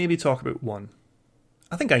maybe talk about one.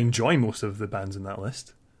 I think I enjoy most of the bands in that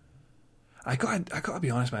list. I gotta be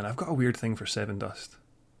honest, man. I've got a weird thing for Sevendust.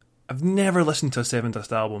 I've never listened to a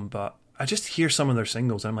Sevendust album, but I just hear some of their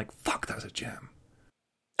singles and I'm like, fuck, that's a jam.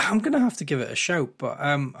 I'm going to have to give it a shout, but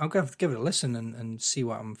I'm going to have to give it a listen and see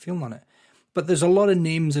what I'm feeling on it. But there's a lot of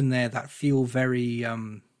names in there that feel very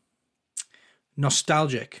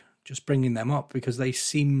nostalgic, just bringing them up, because they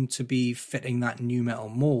seem to be fitting that new metal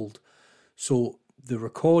mold. So the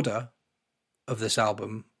recorder of this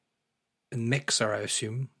album, and mixer, I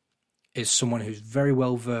assume, is someone who's very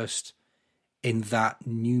well versed in that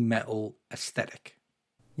new metal aesthetic.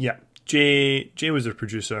 Yeah, Jay was the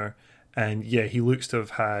producer, and yeah, he looks to have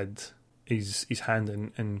had his hand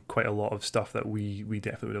in quite a lot of stuff that we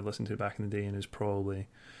definitely would have listened to back in the day, and is probably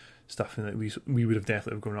stuff that we would have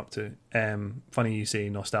definitely grown up to. Funny you say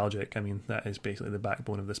nostalgic. I mean, that is basically the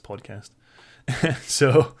backbone of this podcast.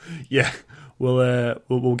 So yeah,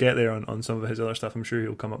 we'll get there on some of his other stuff. I'm sure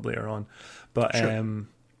he'll come up later on, but sure.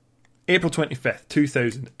 April 25th,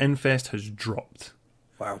 2000, Infest has dropped.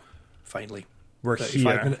 Wow, finally. We're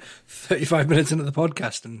 35 minutes into the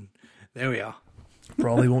podcast, and there we are.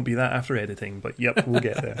 Probably won't be that after editing, but yep, we'll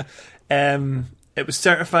get there. It was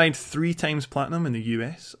certified 3 times platinum in the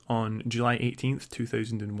US on July 18th,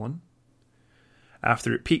 2001,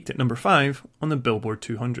 after it peaked at number 5 on the Billboard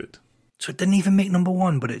 200. So it didn't even make number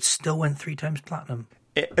 1, but it still went 3 times platinum.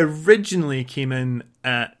 It originally came in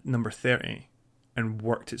at number 30 and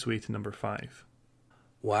worked its way to number 5.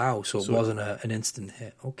 Wow, so it wasn't an instant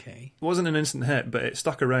hit. Okay. It wasn't an instant hit, but it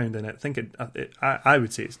stuck around, and I think I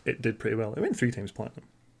would say it did pretty well. It went 3 times platinum.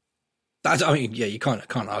 I mean, yeah, you can't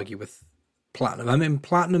argue with platinum. I mean,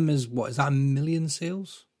 platinum is what? Is that 1 million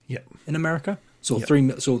sales? Yeah. In America? So yep.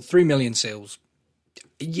 3 million sales.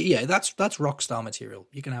 Yeah, that's rock star material.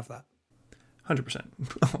 You can have that.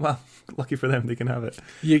 100%. Well, lucky for them, they can have it.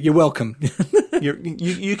 You're welcome.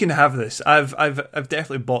 You can have this. I've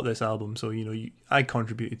definitely bought this album, so I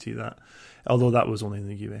contributed to that. Although that was only in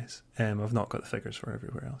the US. I've not got the figures for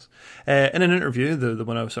everywhere else. In an interview, the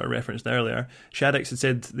one I sort of referenced earlier, Shaddix had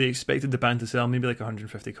said they expected the band to sell maybe like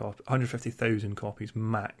 150,000 copies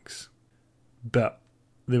max, but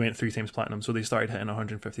they went 3 times platinum, so they started hitting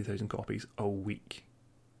 150,000 copies a week.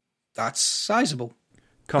 That's sizable.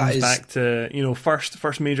 Comes back to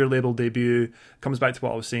first major label debut. Comes back to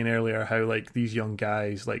what I was saying earlier, how like these young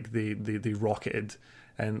guys, like they rocketed,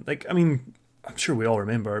 and like, I mean, I'm sure we all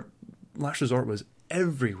remember Last Resort was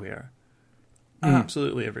everywhere,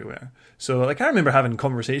 absolutely everywhere. So like I remember having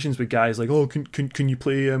conversations with guys like, oh, can you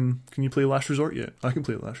play Last Resort yet? I can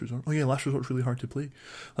play Last Resort. Oh yeah, Last Resort's really hard to play.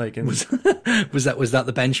 Like, and was that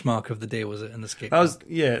the benchmark of the day? Was it in the skate park?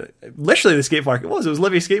 That was literally the skate park. It was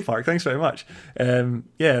Livy Skate Park. Thanks very much. That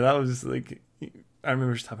was like, I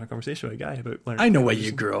remember just having a conversation with a guy about learning. I know where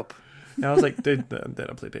you grew up. And I was like, dude,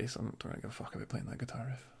 I play bass. I don't give a fuck about playing that guitar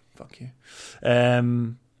riff. Fuck you.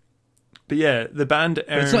 But yeah, the band earned...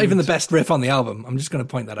 But it's not even the best riff on the album. I'm just going to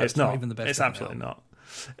point that out. It's not even the best. It's absolutely not.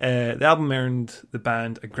 The album earned the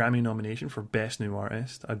band a Grammy nomination for Best New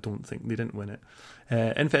Artist. I don't think they didn't win it.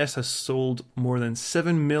 Infest has sold more than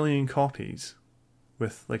 7 million copies,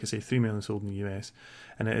 with, like I say, 3 million sold in the US,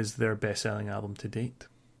 and it is their best-selling album to date.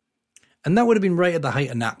 And that would have been right at the height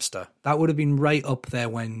of Napster. That would have been right up there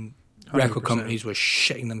when 100%. Record companies were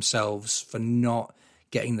shitting themselves for not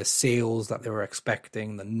getting the sales that they were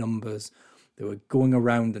expecting, the numbers. They were going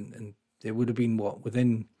around, and it would have been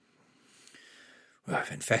within... Well,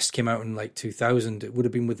 if Infest came out in like 2000, it would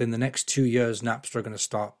have been within the next 2 years, Napster are going to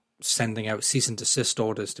start sending out cease and desist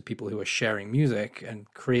orders to people who are sharing music and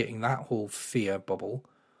creating that whole fear bubble.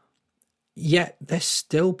 Yet they're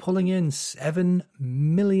still pulling in 7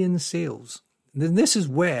 million sales. Then this is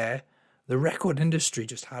where the record industry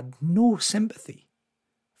just had no sympathy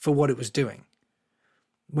for what it was doing.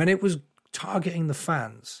 When it was targeting the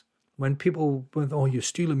fans, when people went, "Oh, you're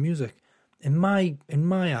stealing music," in my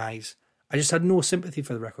eyes, I just had no sympathy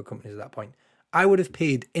for the record companies at that point. I would have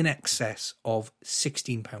paid in excess of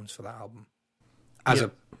 £16 for that album as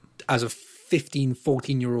a 15,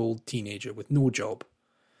 14-year-old teenager with no job.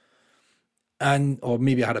 Or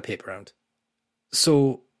maybe I had a paper round.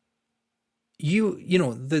 So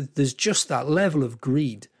there's just that level of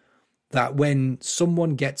greed that when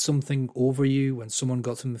someone gets something over you, when someone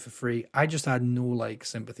got something for free, I just had no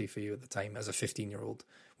sympathy for you at the time as a 15-year-old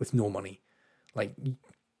with no money. Like,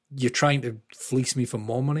 you're trying to fleece me for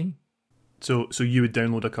more money. So you would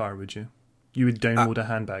download a car, would you? You would download a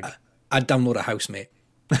handbag. I'd download a housemate.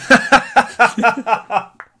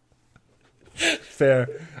 Fair.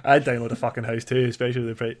 I'd download a fucking house too, especially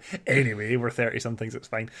the price. Anyway, we're 30-somethings, it's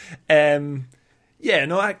fine. Yeah,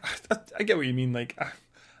 no, I get what you mean. Like,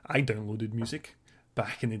 I downloaded music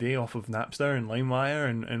back in the day off of Napster and LimeWire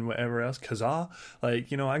and whatever else, Kazaa.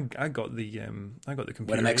 Like, I got the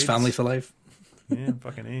computer. Winamax Family for Life. Yeah,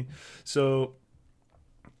 fucking A. So,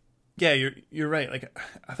 yeah, you're right. Like,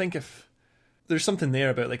 I think if there's something there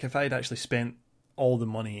about, like, if I'd actually spent all the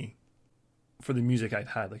money for the music I'd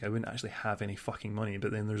had, like, I wouldn't actually have any fucking money.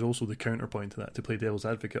 But then there's also the counterpoint to that, to play devil's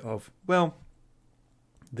advocate of, well,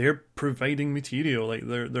 they're providing material. Like,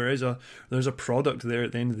 there's a product there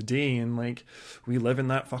at the end of the day, and like, we live in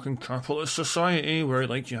that fucking capitalist society where,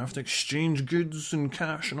 like, you have to exchange goods and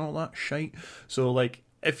cash and all that shite. So, like,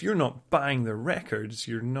 if you're not buying their records,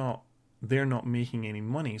 they're not making any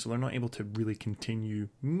money, so they're not able to really continue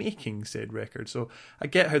making said records. So I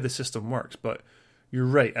get how the system works, but you're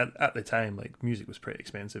right. At the time, like, music was pretty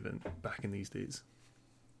expensive back in these days.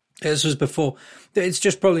 This was before. It's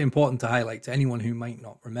just probably important to highlight to anyone who might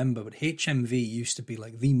not remember, but HMV used to be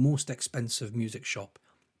like the most expensive music shop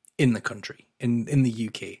in the country, in the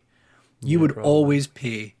UK. You would always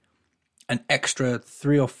pay an extra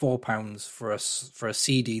 £3 or £4 for a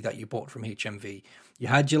CD that you bought from HMV. You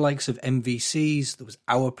had your likes of MVCs. There was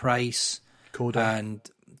Our Price, Coda, and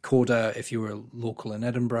Coda if you were local in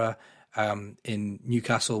Edinburgh. In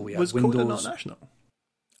Newcastle, we had was Windows. Coda not national?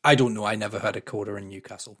 I don't know. I never heard of Coda in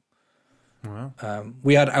Newcastle. Wow.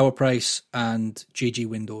 We had Our Price and JG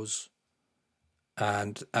Windows,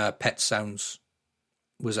 and Pet Sounds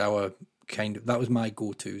was our that was my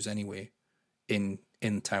go-tos anyway in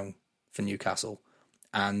town for Newcastle.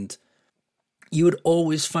 And you would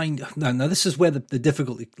always find, now this is where the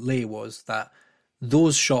difficulty lay, was that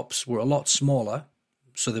those shops were a lot smaller,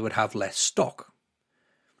 so they would have less stock.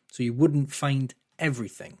 So you wouldn't find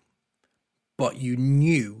everything, but you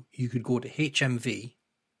knew you could go to HMV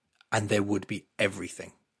and there would be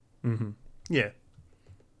everything. Mm-hmm. Yeah,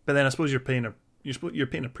 but then I suppose you're paying a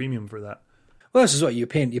premium for that. Well, this is what you're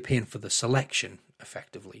paying. You're paying for the selection,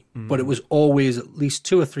 effectively. Mm-hmm. But it was always at least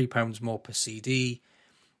 £2 or £3 more per CD,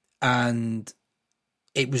 and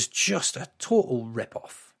it was just a total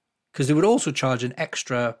rip-off, because they would also charge an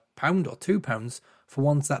extra £1 or £2 for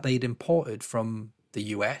ones that they'd imported from the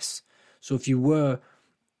US. So if you were,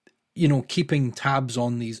 keeping tabs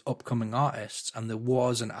on these upcoming artists, and there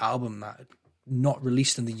was an album that had not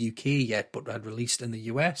released in the UK yet, but had released in the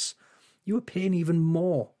US, you were paying even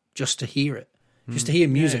more just to hear it, just to hear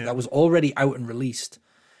music that was already out and released.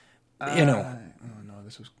 Oh no,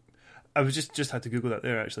 this was. I was just had to Google that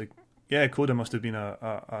there actually. Yeah, Coda must have been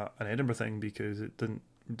an Edinburgh thing, because it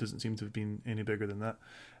doesn't seem to have been any bigger than that.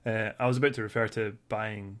 I was about to refer to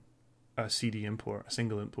buying a CD import, a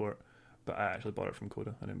single import, but I actually bought it from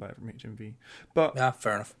Coda. I didn't buy it from HMV. But yeah,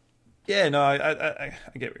 fair enough. Yeah, no, I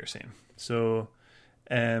get what you're saying. So,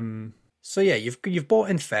 yeah, you've bought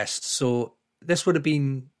Infest. So this would have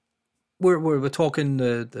been, we're talking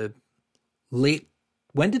the late.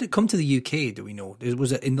 When did it come to the UK? Do we know?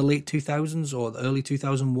 Was it in the late 2000s or the early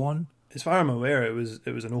 2001? As far as I'm aware, it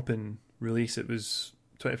was an open release. It was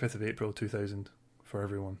 25th of April 2000 for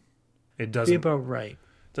everyone. It doesn't be about right.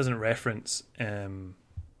 Doesn't reference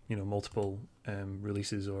multiple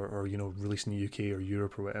releases or release in the UK or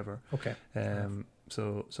Europe or whatever. Okay.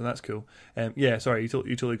 So that's cool. Sorry, you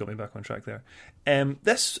totally got me back on track there.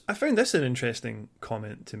 I found this an interesting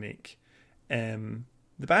comment to make. The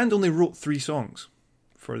band only wrote 3 songs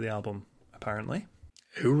for the album, apparently.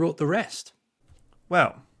 Who wrote the rest?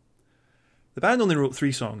 Well, the band only wrote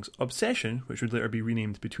 3 songs: Obsession, which would later be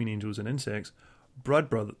renamed Between Angels and Insects, Blood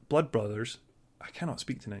Brothers, I cannot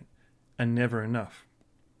speak tonight, and Never Enough.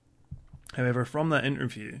 However, from that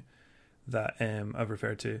interview, that I've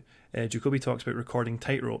referred to. Jacoby talks about recording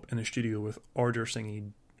Tightrope in the studio with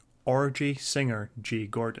RJ singer Jay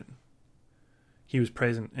Gordon. He was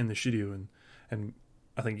present in the studio, and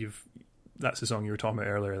I think that's the song you were talking about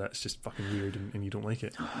earlier. That's just fucking weird, and you don't like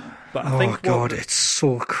it. But I think it's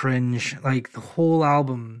so cringe. Like, the whole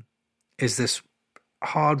album is this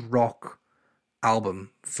hard rock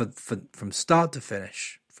album from start to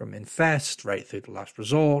finish, from Infest right through to Last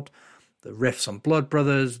Resort. The riffs on Blood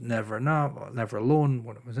Brothers, Never Enough, or Never Alone.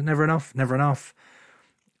 What was it? Never Enough, Never Enough.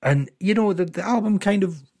 And the album kind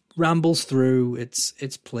of rambles through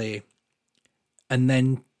its play, and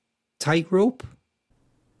then Tightrope.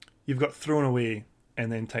 You've got Thrown Away,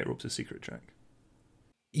 and then Tightrope's a secret track.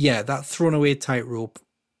 Yeah, that Thrown Away Tightrope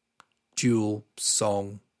dual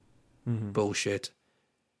song bullshit.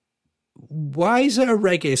 Why is there a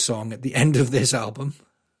reggae song at the end of this album?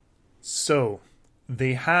 So,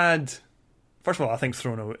 they had... First of all, I think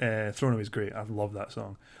Thrown Away is great. I love that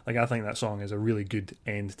song. Like, I think that song is a really good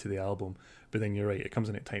end to the album. But then you're right, it comes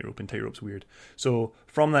in at Tightrope, and Tightrope's weird. So,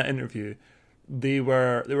 from that interview... They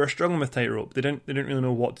were struggling with Tightrope. They didn't really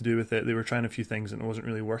know what to do with it. They were trying a few things and it wasn't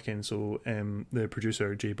really working. So the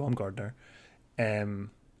producer Jay Baumgardner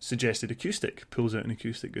suggested acoustic. Pulls out an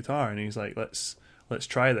acoustic guitar and he's like, "Let's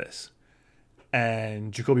try this."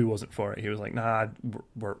 And Jacoby wasn't for it. He was like, "Nah,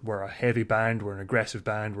 we're a heavy band. We're an aggressive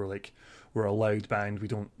band. We're a loud band. We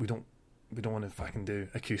don't want to fucking do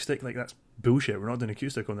acoustic. Like, that's bullshit. We're not doing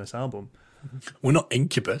acoustic on this album. We're not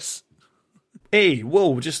Incubus." Hey,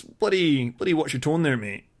 whoa, just bloody watch your tone there,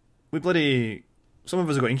 mate. Some of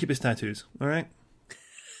us have got Incubus tattoos, alright?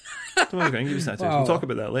 Some of us have got Incubus tattoos. Wow. We'll talk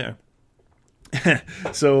about that later.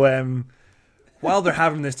 So, while they're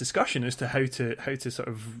having this discussion as to how to sort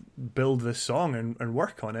of build this song and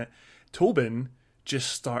work on it, Tobin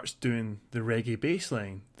just starts doing the reggae bass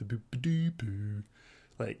line. The boo-ba-doo-boo.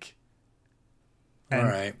 Like... And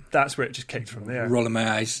right. That's where it just kicked from there. Rolling my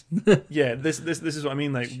eyes. Yeah, this is what I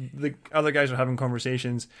mean. Like, the other guys are having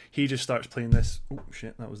conversations. He just starts playing this. Oh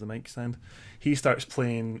shit, that was the mic stand. He starts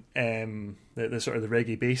playing the sort of the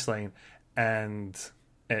reggae bass line, and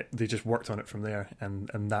they just worked on it from there, and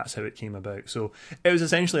that's how it came about. So it was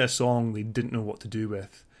essentially a song they didn't know what to do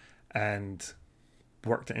with, and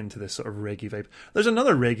worked it into this sort of reggae vibe. There's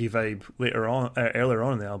another reggae vibe earlier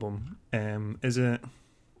on in the album. Is it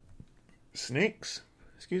Snakes?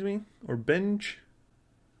 Excuse me? Or Binge?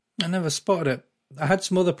 I never spotted it. I had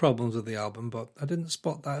some other problems with the album, but I didn't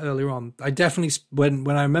spot that earlier on. I definitely, when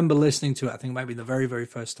I remember listening to it, I think it might be the very, very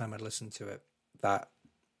first time I'd listened to it. Not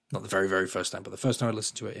the very, very first time, but the first time I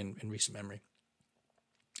listened to it in recent memory.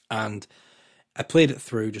 And I played it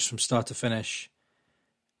through just from start to finish.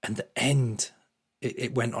 And the end,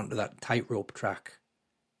 it went onto that Tightrope track.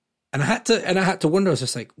 And I had to wonder, I was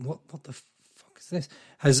just like, what the fuck is this?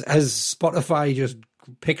 Has Spotify just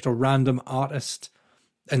picked a random artist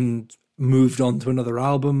and moved on to another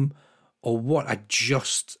album, or what? I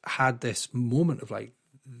just had this moment of like,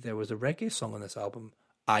 there was a reggae song on this album.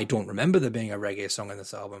 I don't remember there being a reggae song on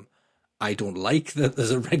this album. I don't like that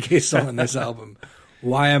there's a reggae song on this album.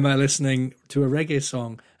 Why am I listening to a reggae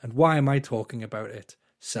song, and why am I talking about it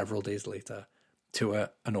several days later to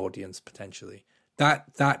an audience potentially?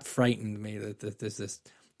 That frightened me. That there's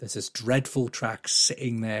this dreadful track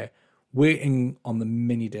sitting there waiting on the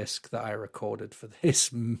mini disc that I recorded for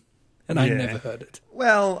this, and I never heard it.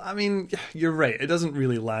 Well, I mean, you're right. It doesn't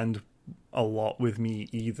really land a lot with me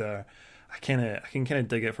either. I can kind of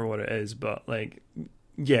dig it for what it is, but like,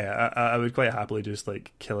 yeah, I would quite happily just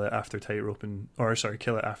like kill it after Tightrope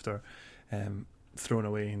kill it after Thrown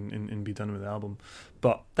Away and be done with the album.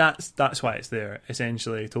 But that's why it's there.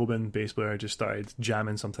 Essentially, Tobin, bass player, just started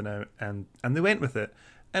jamming something out, and they went with it.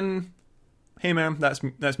 And hey, man,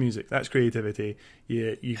 that's music. That's creativity.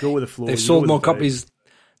 You go with the flow. They've sold more copies.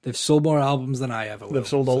 They've sold more albums than I ever will. They've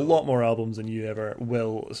sold a lot more albums than you ever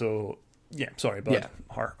will. So yeah, sorry, but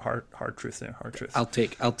hard truth there. Hard truth. I'll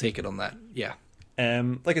take it on that. Yeah.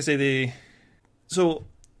 Like I say, so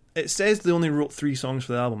it says they only wrote 3 songs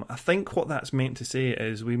for the album. I think what that's meant to say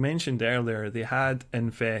is, we mentioned earlier, they had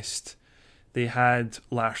Infest, they had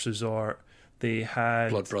Last Resort, they had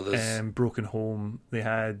Blood Brothers, Broken Home, they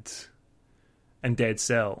had and Dead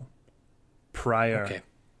Cell prior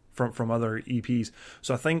from other EPs.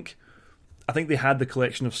 So I think they had the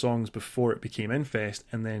collection of songs before it became Infest,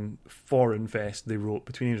 and then for Infest they wrote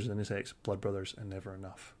Between Angels and Insects, Blood Brothers, and Never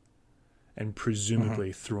Enough, and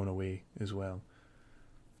presumably Thrown Away as well.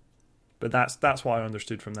 But that's what I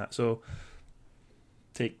understood from that. So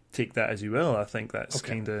take that as you will. I think that's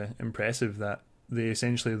kind of impressive that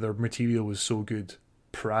their material was so good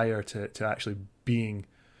prior to actually being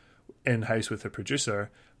in house with the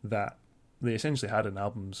producer that they essentially had an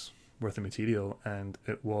album's worth of material, and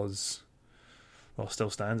it was, well, still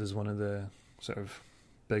stands as one of the sort of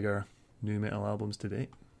bigger nu metal albums to date.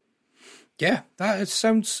 Yeah, that it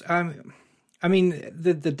sounds. I mean,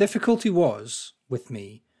 the difficulty with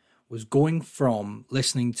me was going from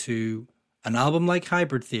listening to an album like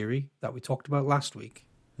Hybrid Theory that we talked about last week,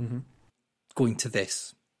 going to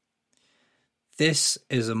this. This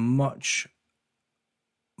is a much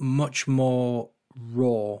more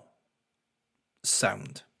raw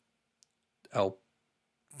sound. Oh,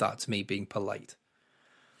 that's me being polite.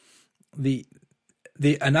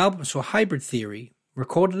 An album, so Hybrid Theory,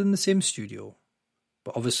 recorded in the same studio,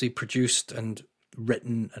 but obviously produced and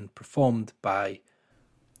written and performed by,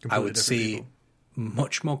 I would say, people.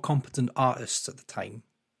 Much more competent artists at the time,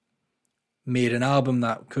 made an album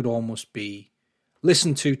that could almost be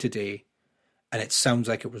listened to today, and it sounds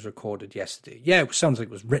like it was recorded yesterday. Yeah, it sounds like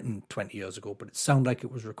it was written 20 years ago, but it sounds like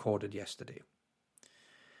it was recorded yesterday.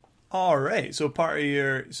 All right, so part of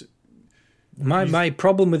your... My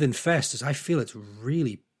problem with Infest is I feel it's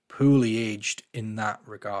really poorly aged in that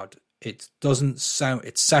regard. It doesn't sound...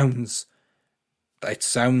 It sounds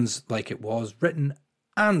like it was written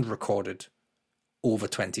and recorded over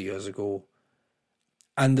 20 years ago.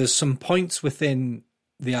 And there's some points within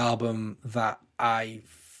the album that I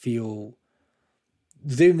feel...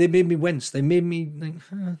 They made me wince. They made me think,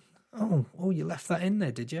 oh, you left that in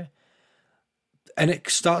there, did you? And it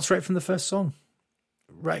starts right from the first song.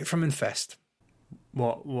 Right from Infest.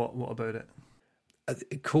 What about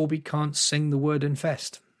it? Corby can't sing the word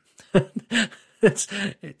infest.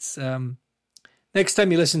 it's next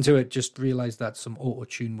time you listen to it, just realize that some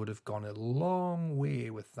auto-tune would have gone a long way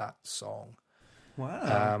with that song.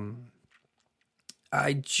 Wow.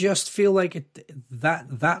 I just feel like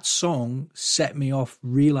that song set me off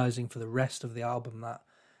realizing for the rest of the album that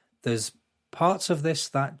there's parts of this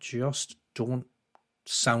that just don't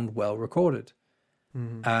sound well recorded.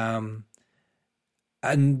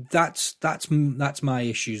 And that's my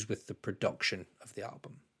issues with the production of the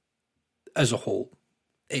album as a whole.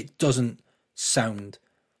 It doesn't sound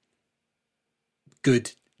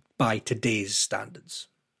good by today's standards,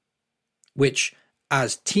 which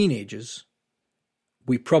as teenagers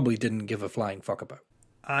we probably didn't give a flying fuck about.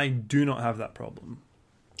 I do not have that problem.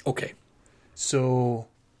 Okay. So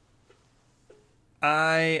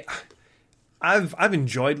I've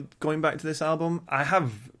enjoyed going back to this album. I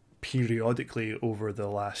have periodically over the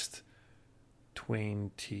last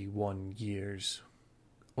 21 years,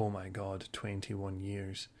 oh my god, 21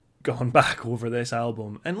 years, gone back over this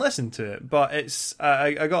album and listened to it. But it's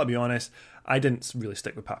I gotta be honest, I didn't really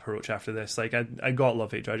stick with Papa Roach after this. Like I got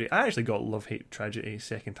Love Hate Tragedy. I actually got Love Hate Tragedy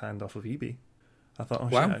second hand off of eBay. I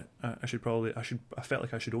thought, wow. shit, I felt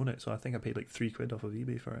like I should own it, so I think I paid like £3 off of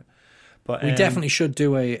eBay for it. But we definitely should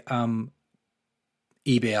do a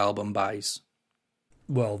eBay album buys.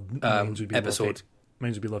 Well, mine's would be episode.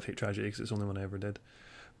 Mine would be Love Hate Tragedy because it's the only one I ever did.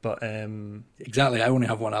 But exactly, I only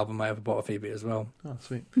have one album I ever bought off eBay as well. Oh,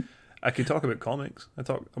 sweet. I could talk about comics. I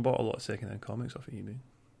bought a lot of second-hand comics off of eBay.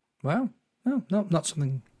 Wow, no, not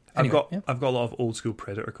something. Anyway, I've got a lot of old school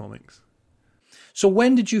Predator comics. So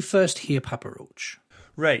when did you first hear Papa Roach?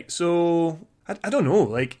 Right, so I don't know,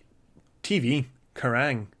 like TV,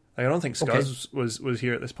 Kerrang. Like, I don't think Scuzz was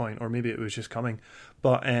here at this point, or maybe it was just coming.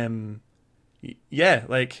 But yeah,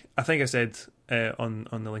 like I think I said on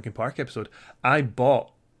the Linkin Park episode, I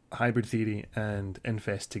bought Hybrid Theory and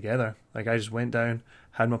Infest together. Like I just went down,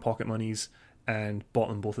 had my pocket monies, and bought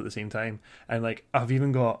them both at the same time. And like I've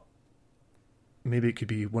even got, maybe it could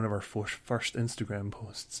be one of our first Instagram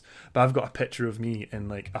posts, but I've got a picture of me in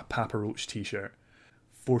like a Papa Roach t-shirt,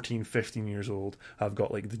 14, 15 years old. I've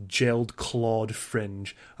got like the gelled clawed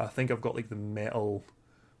fringe. I think I've got like the metal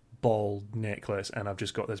ball necklace, and I've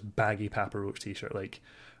just got this baggy Papa Roach t-shirt. Like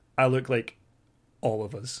I look like all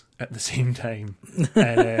of us at the same time,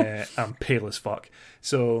 and I'm pale as fuck.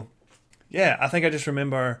 So yeah, I think I just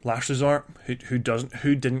remember Last Resort. Who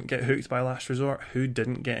didn't get hooked by Last Resort? Who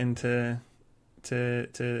didn't get into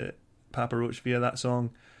to Papa Roach via that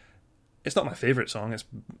song? It's not my favourite song.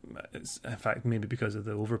 It's in fact maybe because of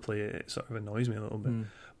the overplay, it sort of annoys me a little bit.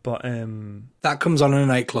 But that comes on in a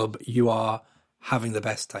nightclub, you are having the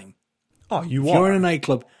best time. Oh, if you're in a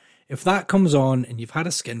nightclub, if that comes on and you've had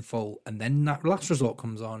a skinful, and then that Last Resort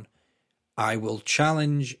comes on, I will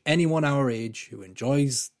challenge anyone our age who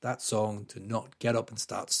enjoys that song to not get up and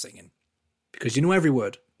start singing, because you know every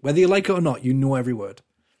word, whether you like it or not. You know every word.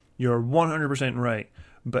 You're 100% right.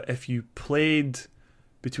 But if you played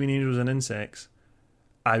Between Angels and Insects,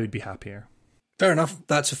 I would be happier. Fair enough.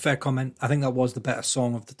 That's a fair comment. I think that was the better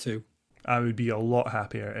song of the two. I would be a lot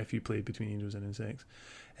happier if you played Between Angels and Insects.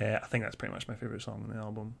 I think that's pretty much my favourite song on the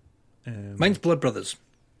album. Mine's Blood Brothers.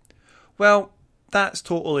 Well, that's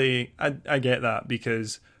totally... I get that,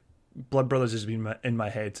 because Blood Brothers has been in my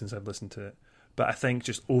head since I've listened to it. But I think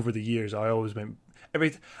just over the years, I always went... over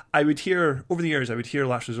the years, I would hear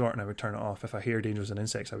Last Resort and I would turn it off. If I heard Angels and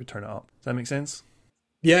Insects, I would turn it up. Does that make sense?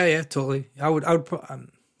 Yeah, totally. I would put...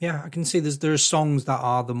 I can see there's songs that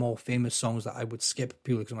are the more famous songs that I would skip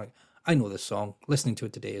purely because I'm like, I know this song. Listening to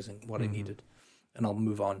it today isn't what I needed. And I'll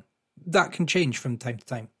move on. That can change from time to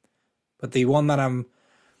time. But the one that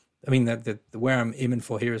the where I'm aiming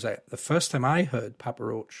for here is that the first time I heard Papa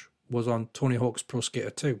Roach was on Tony Hawk's Pro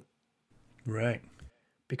Skater 2. Right.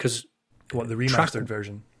 Because... What, the remastered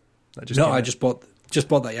version? I just bought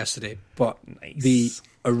that yesterday. But nice. The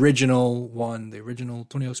original one, the original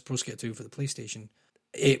Tony Hawk's Pro Skater 2 for the PlayStation,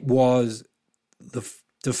 it was the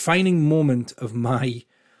defining moment of my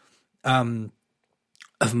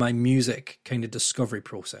music kind of discovery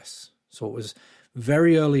process. So it was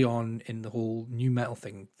very early on in the whole new metal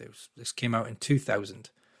thing. This came out in 2000,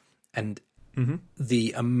 and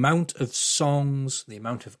the amount of songs, the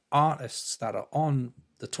amount of artists that are on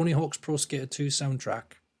the Tony Hawk's Pro Skater 2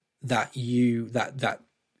 soundtrack that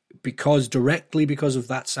because of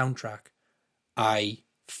that soundtrack, I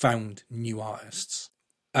found new artists.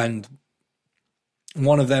 And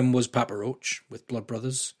one of them was Papa Roach with Blood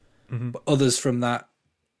Brothers, but others from that.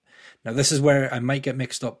 Now, this is where I might get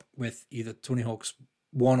mixed up with either Tony Hawk's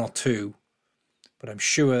 1 or 2, but I'm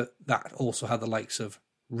sure that also had the likes of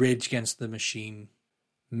Rage Against the Machine,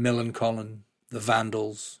 Millencolin, The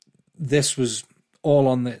Vandals. This was all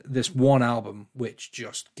on this one album, which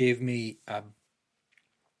just gave me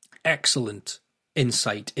excellent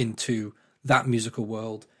insight into that musical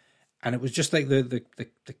world. And it was just like the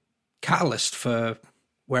catalyst for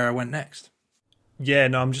where I went next. Yeah,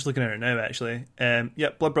 no, I'm just looking at it now, actually.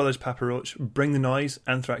 Blood Brothers, Papa Roach, Bring the Noise,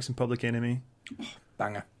 Anthrax and Public Enemy. Oh,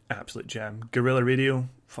 banger. Absolute jam. Guerrilla Radio,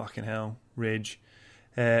 fucking hell. Rage.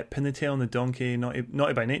 Pin the Tail on the Donkey,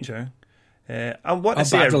 Naughty by Nature. And what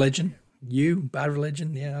Bad Religion. Bad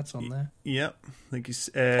Religion, yeah, that's on there. Yep. Like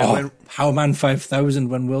Howman 5000,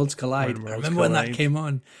 When Worlds Collide. I remember when that came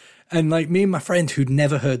on. And like me and my friend who'd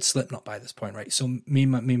never heard Slipknot by this point, right? So me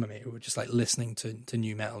and my mate, we were just like listening to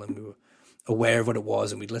new metal, and we were aware of what it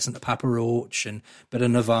was, and we'd listen to Papa Roach and a bit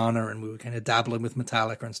of Nirvana, and we were kind of dabbling with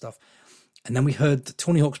Metallica and stuff. And then we heard the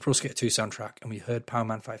Tony Hawk's Pro Skater 2 soundtrack, and we heard Power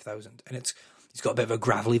Man 5000, and he's got a bit of a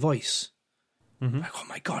gravelly voice. Like, oh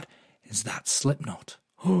my God, is that Slipknot?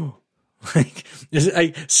 Oh, like, is it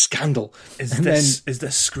a scandal? Is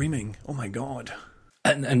this screaming? Oh my God.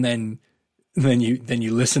 And then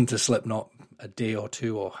you listen to Slipknot a day or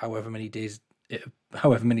two, or however many days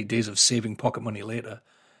of saving pocket money later,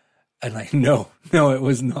 and like, no, it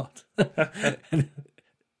was not. and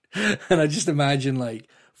I just imagine like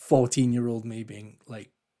 14-year-old me being like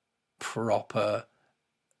proper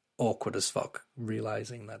awkward as fuck,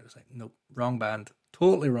 realizing that it was like, nope, wrong band,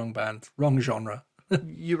 totally wrong band, wrong genre.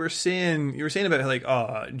 You were saying about like,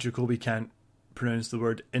 Jacoby can't pronounce the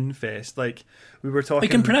word infest. Like, we were talking.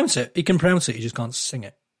 He can pronounce it. He just can't sing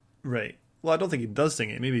it. Right. Well, I don't think he does sing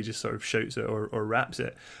it. Maybe he just sort of shouts it or raps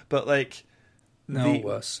it. But like,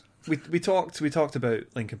 worse. We talked about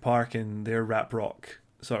Linkin Park and their rap rock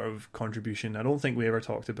sort of contribution. I don't think we ever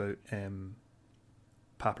talked about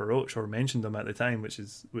Papa Roach or mentioned them at the time, which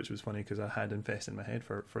was funny because I had Infest in my head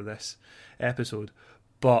for this episode.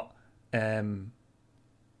 But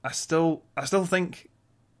I still think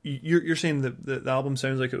you're saying that the album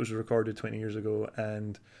sounds like it was recorded 20 years ago,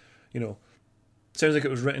 and sounds like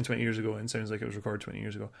it was written 20 years ago and sounds like it was recorded 20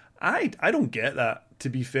 years ago. I don't get that, to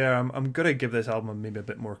be fair. I'm gonna give this album maybe a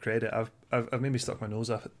bit more credit. I've maybe stuck my nose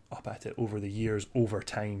up at it over the years, over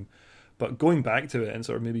time, but going back to it and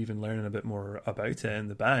sort of maybe even learning a bit more about it and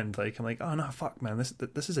the band, like, I'm like, oh no, fuck man,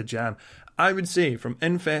 this is a jam. I would say From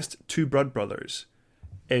Infest to Blood Brothers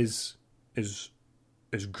is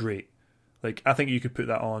great. Like, I think you could put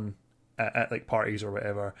that on at like parties or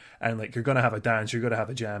whatever, and like, you're gonna have a dance, you're gonna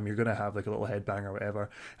have a jam, you're gonna have like a little headbang or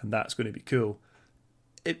whatever, and that's going to be cool.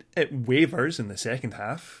 It wavers in the second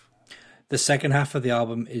half. The second half of the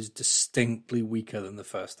album is distinctly weaker than the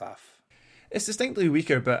first half. It's distinctly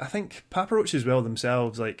weaker, but I think Papa Roach as well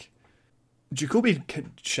themselves, like, Jacoby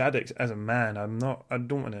Shaddix as a man, I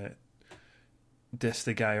don't want to diss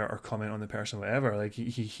the guy or comment on the person or whatever. Like,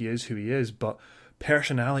 he is who he is, but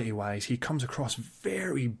personality wise, he comes across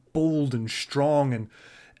very bold and strong,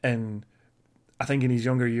 and I think in his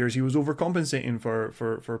younger years he was overcompensating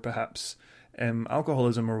for perhaps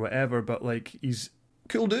alcoholism or whatever, but like, he's a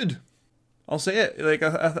cool dude. I'll say it. Like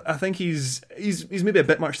I think he's maybe a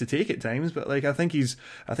bit much to take at times, but like I think he's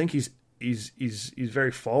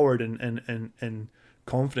very forward and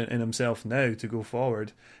confident in himself now to go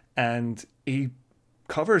forward, and he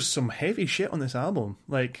covers some heavy shit on this album.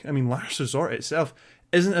 Like, I mean, Last Resort itself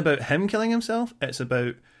isn't about him killing himself, it's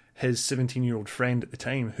about his 17-year-old friend at the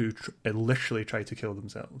time who literally tried to kill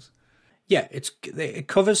themselves. Yeah, it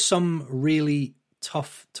covers some really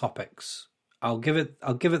tough topics. I'll give it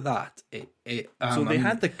that. So they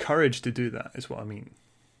had the courage to do that, is what I mean.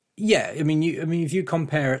 Yeah, I mean, if you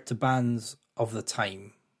compare it to bands of the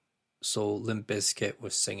time, so Limp Bizkit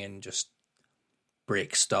was singing just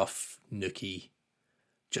break stuff, nookie,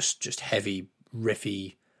 just heavy,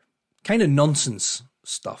 riffy, kind of nonsense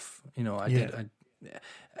stuff. You know,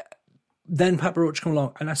 then Papa Roach come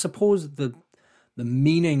along, and I suppose the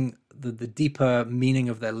meaning, the deeper meaning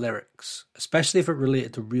of their lyrics, especially if it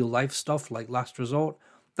related to real life stuff like Last Resort,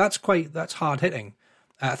 that's hard hitting.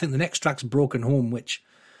 I think the next track's Broken Home, which,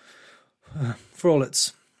 for all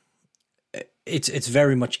it's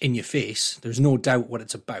very much in your face. There's no doubt what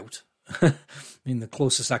it's about. I mean, the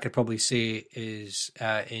closest I could probably say is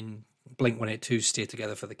in Blink-182's "Stay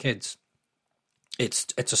Together for the Kids."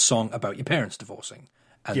 It's a song about your parents divorcing,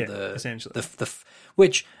 and essentially,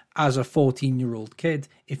 which, as a 14-year-old kid,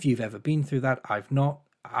 if you've ever been through that, I've not.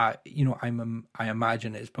 I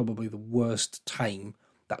imagine it's probably the worst time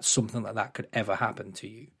that something like that could ever happen to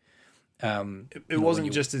you. It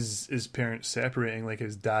wasn't just his parents separating, like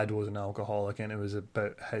his dad was an alcoholic, and it was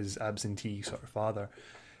about his absentee sort of father.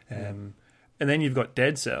 And then you've got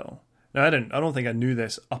Dead Cell. Now I don't think I knew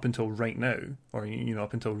this up until right now, or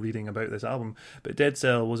up until reading about this album. But Dead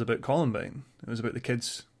Cell was about Columbine. It was about the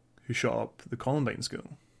kids who shot up the Columbine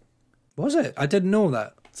school. Was it? I didn't know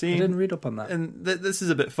that. See, I didn't read up on that. And this is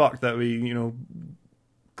a bit fucked that we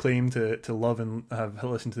claim to love and have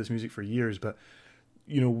listened to this music for years, but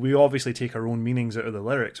we obviously take our own meanings out of the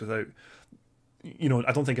lyrics without.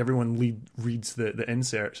 I don't think everyone reads the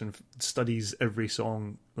inserts and studies every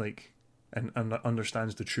song and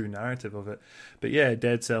understands the true narrative of it. But yeah,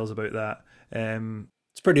 Dead Cell's about that.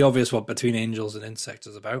 It's pretty obvious what Between Angels and Insects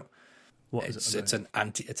is about. What is it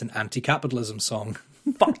about? It's an anti-capitalism song.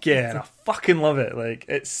 Fuck yeah, and I fucking love it. Like,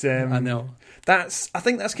 it's I know. I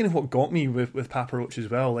think that's kind of what got me with Papa Roach as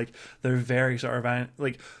well. Like, they're very sort of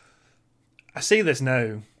I say this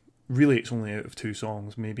now. Really, it's only out of 2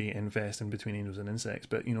 songs, maybe Invest and Between Angels and Insects,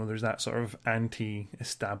 but there's that sort of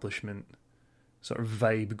anti-establishment sort of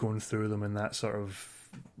vibe going through them, and that sort of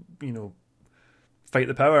fight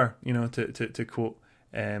the power. To quote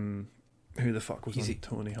who the fuck was on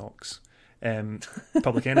Tony Hawk's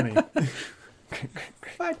Public Enemy.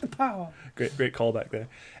 Fight the power. Great callback there,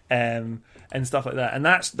 and stuff like that. And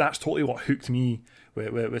that's totally what hooked me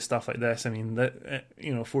with stuff like this. I mean,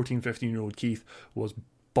 14, 15-year-old Keith was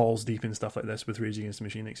balls deep in stuff like this with Rage Against the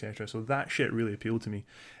Machine, etc. So that shit really appealed to me.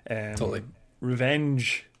 Totally.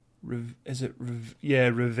 Revenge is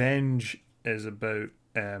about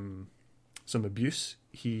some abuse.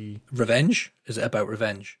 Revenge? Is it about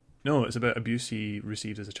revenge? No, it's about abuse he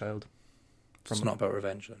received as a child. It's not about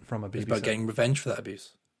revenge then. From a baby. It's about getting revenge for that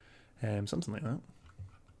abuse. Something like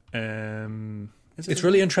that. It's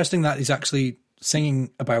really interesting that he's actually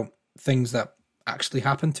singing about things that actually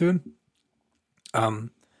happened to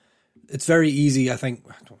him. It's very easy, I think.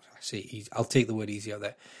 I say easy. I'll take the word easy out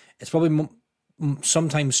there. It's probably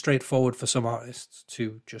sometimes straightforward for some artists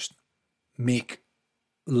to just make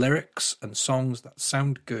lyrics and songs that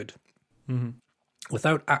sound good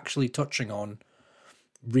without actually touching on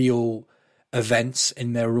real events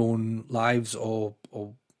in their own lives or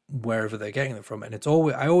wherever they're getting them from. And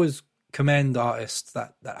I always commend artists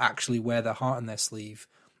that actually wear their heart on their sleeve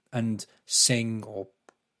and sing or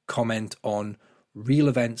comment on real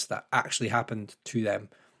events that actually happened to them.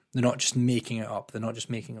 They're not just making it up. They're not just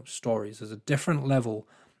making up stories. There's a different level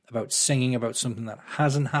about singing about something that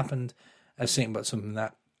hasn't happened as singing about something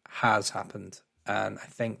that has happened. And I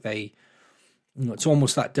think it's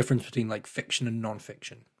almost that difference between like fiction and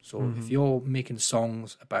non-fiction. So if you're making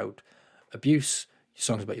songs about abuse,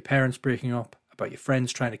 songs about your parents breaking up, about your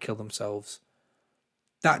friends trying to kill themselves,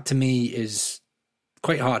 that to me is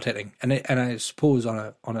quite hard hitting. And I suppose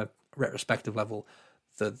on a retrospective level,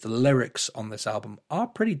 the lyrics on this album are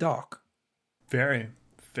pretty dark. Very,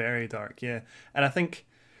 very dark, yeah. And I think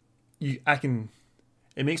it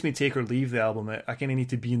makes me take or leave the album. I kind of need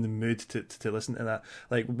to be in the mood to listen to that.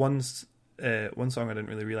 Like one song I didn't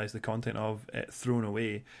really realise the content of, Thrown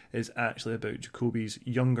Away, is actually about Jacoby's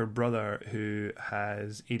younger brother who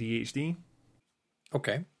has ADHD.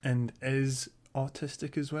 Okay. And is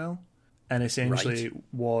autistic as well. and essentially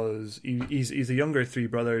he's the younger three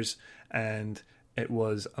brothers, and it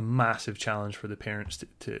was a massive challenge for the parents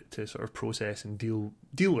to sort of process and deal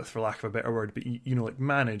with, for lack of a better word, but like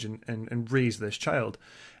manage and raise this child.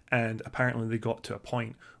 And apparently they got to a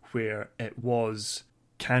point where it was,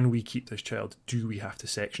 can we keep this child? Do we have to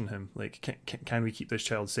section him? Like, can we keep this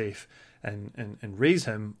child safe and raise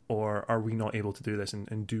him, or are we not able to do this?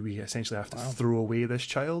 And do we essentially have to throw away this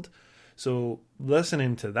child? So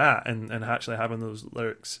listening to that and actually having those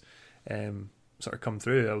lyrics sort of come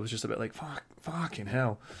through, I was just a bit like, fucking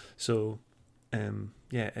hell. So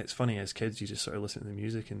it's funny, as kids you just sort of listen to the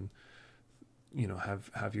music and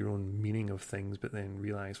have your own meaning of things, but then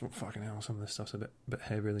realise, well, fucking hell, some of this stuff's a bit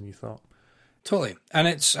heavier than you thought. Totally. And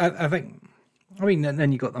it's, I think,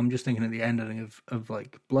 then you got, I'm just thinking at the ending of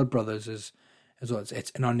like Blood Brothers as well,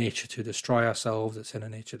 it's in our nature to destroy ourselves, it's in our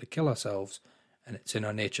nature to kill ourselves, and it's in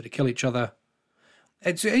our nature to kill each other.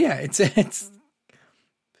 It's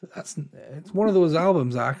one of those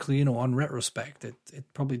albums that actually, on retrospect, it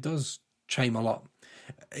probably does chime a lot.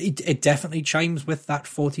 It definitely chimes with that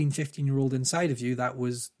 14, 15-year-old inside of you that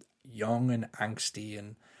was young and angsty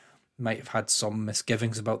and might have had some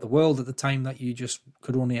misgivings about the world at the time that you just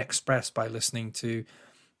could only express by listening to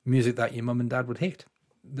music that your mum and dad would hate.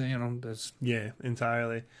 Yeah,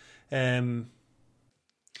 entirely.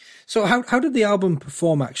 So how did the album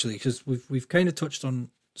perform, actually? Because we've kind of touched on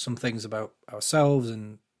some things about ourselves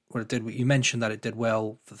and what it did. You mentioned that it did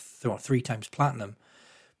well for 3 times platinum,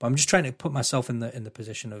 but I'm just trying to put myself in the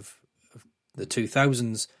position of the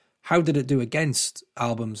 2000s. How did it do against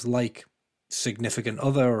albums like Significant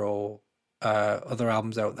Other or other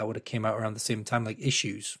albums out that would have came out around the same time, like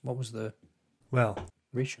Issues? What was the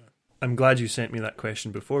ratio? I'm glad you sent me that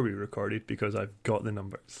question before we recorded, because I've got the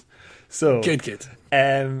numbers. So good.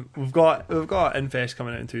 We've got Infest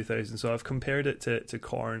coming out in 2000, so I've compared it to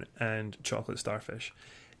Korn and Chocolate Starfish.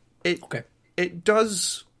 It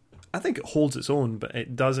does, I think it holds its own, but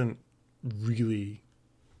it doesn't really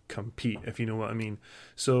compete, if you know what I mean.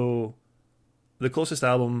 So the closest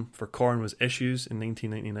album for Korn was Issues in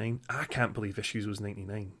 1999. I can't believe Issues was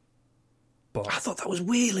 99. But I thought that was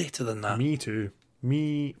way later than that. Me too.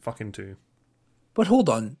 Me fucking too. But hold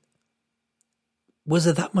on. Was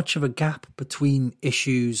there that much of a gap between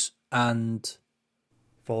Issues and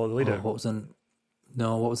Follow the Leader? What was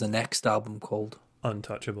the next album called?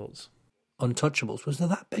 Untouchables. Was there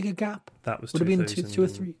that big a gap? That was would have been 2 or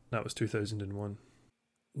 3. That was 2001.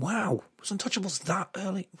 Wow, was Untouchables that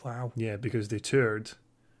early? Wow. Yeah, because they toured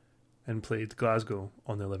and played Glasgow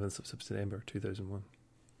on the 11th of September 2001,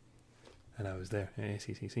 and I was there at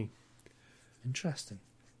ACCC. Interesting.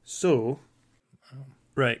 So,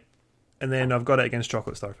 right, and then I've got it against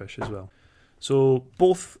Chocolate Starfish as well. So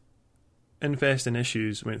both Infest and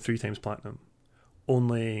Issues went 3 times platinum.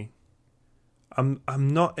 Only, I'm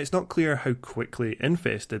not. It's not clear how quickly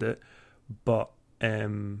Infest did it, but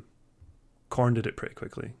Korn did it pretty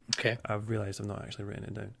quickly. Okay, I've realised I've not actually written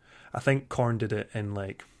it down. I think Korn did it in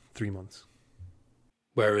like 3 months,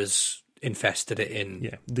 whereas Infest did it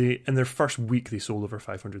in their first week they sold over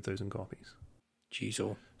 500,000 copies. Jeez,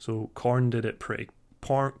 oh. So Korn did it pretty.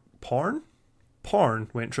 Porn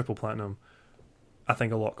went triple platinum, I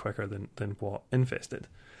think, a lot quicker than what Infest did.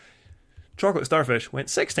 Chocolate Starfish went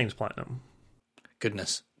 6 times platinum.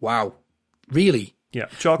 Goodness, wow, really? Yeah,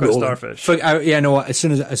 Chocolate Starfish. As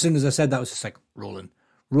soon as I said that, was just like Roland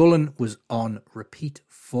was on repeat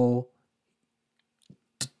for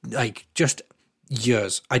like just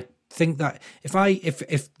years. I think that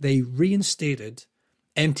if they reinstated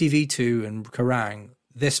MTV2 and Kerrang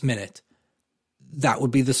this minute, that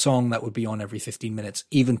would be the song that would be on every 15 minutes,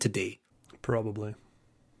 even today. Probably.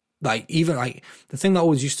 Like, even like the thing that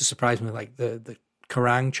always used to surprise me, like the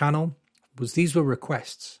Kerrang channel, was these were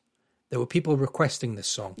requests. There were people requesting this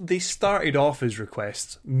song. They started off as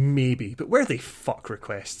requests, maybe, but where they fuck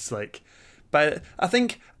requests? Like, but I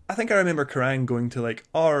think I remember Kerrang going to like,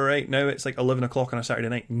 all right, now it's like 11 o'clock on a Saturday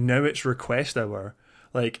night. Now it's request hour.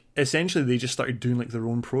 Like, essentially, they just started doing like their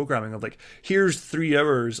own programming of like, here's 3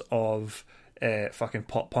 hours of fucking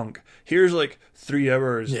pop punk. Here's like 3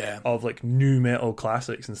 hours of like new metal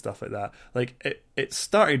classics and stuff like that. Like, it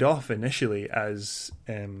started off initially as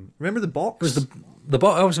remember the Box? It was the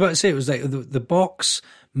Box. I was about to say it was like the Box,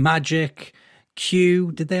 Magic,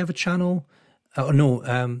 Q. Did they have a channel? Oh no,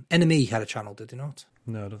 NME had a channel. Did they not?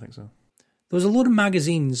 No, I don't think so. There was a load of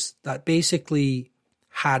magazines that basically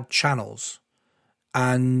had channels,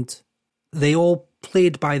 and they all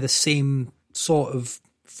played by the same sort of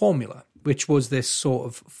formula, which was this sort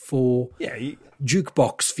of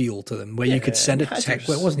jukebox feel to them, where you could send a text.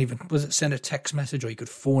 Well, it wasn't even, was it send a text message, or you could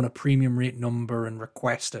phone a premium rate number and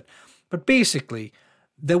request it. But basically,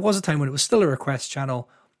 there was a time when it was still a request channel,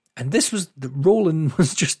 and this was the Roland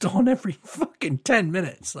was just on every fucking 10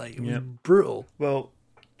 minutes. Like, it was brutal. Well,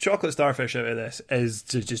 Chocolate Starfish out of this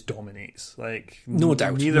just dominates. Like, no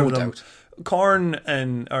doubt, neither no of them. doubt. Korn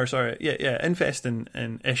Infest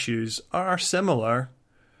and Issues are similar,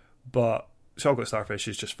 but Chocolate Starfish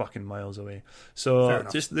is just fucking miles away. So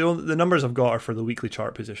just the numbers I've got are for the weekly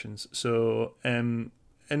chart positions. So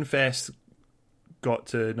Infest got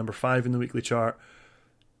to number 5 in the weekly chart.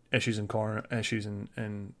 Issues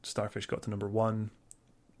and Starfish got to number 1.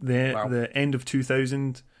 The end of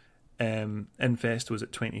 2000, Infest was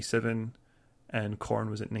at 27 and Korn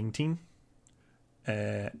was at 19.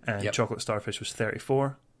 And Chocolate Starfish was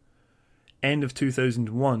 34. End of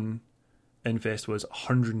 2001, Infest was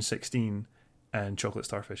 116 and Chocolate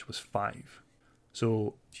Starfish was 5.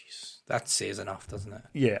 So, jeez, that says enough, doesn't it?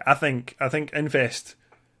 Yeah, I think Infest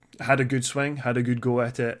had a good swing, had a good go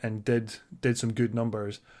at it, and did some good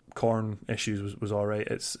numbers. Korn Issues was all right.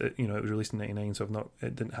 It was released in '99, so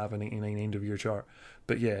it didn't have a '99 end of year chart.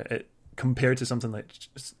 But yeah, it compared to something like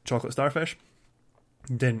Chocolate Starfish,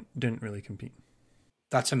 didn't really compete.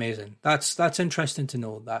 That's amazing. That's interesting to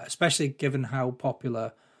know that, especially given how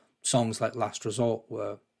popular songs like Last Resort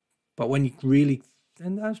were. But when you really,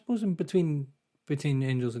 and I suppose in between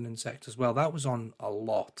Angels and Insect as well, that was on a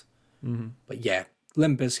lot. Mm-hmm. But yeah,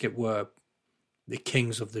 Limp Bizkit were the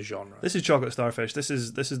kings of the genre. This is Chocolate Starfish. This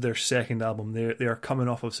is their second album. They are coming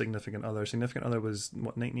off of Significant Other. Significant Other was,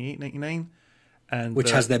 98, 99? And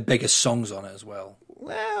which has their biggest songs on it as well.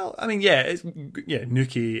 Well, I mean, it's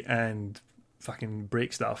Nookie and fucking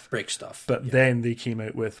Break Stuff. But then they came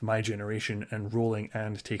out with My Generation and Rolling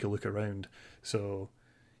and Take a Look Around. So,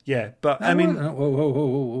 yeah. But,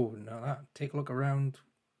 whoa. No, Take a Look Around.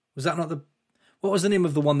 Was that not what was the name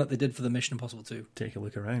of the one that they did for the Mission Impossible 2? Take a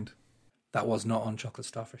Look Around. That was not on Chocolate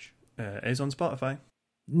Starfish. It is on Spotify.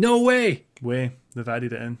 No way! They've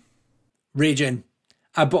added it in. Raging.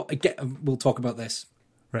 We'll talk about this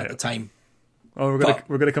at the time. Oh,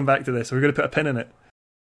 we're gonna come back to this. We're gonna put a pin in it.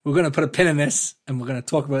 We're gonna put a pin in this, and we're gonna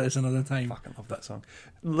talk about this another time. Fucking love that song.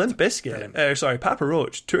 Limp Bizkit, Papa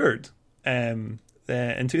Roach toured in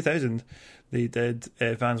 2000. They did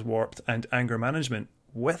Vans Warped and Anger Management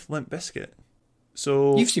with Limp Bizkit.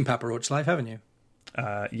 So you've seen Papa Roach live, haven't you?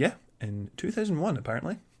 Yeah, in 2001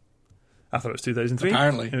 apparently. I thought it was 2003.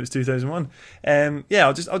 Apparently, it was 2001.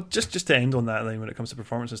 I'll just to end on that line when it comes to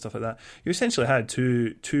performance and stuff like that. You essentially had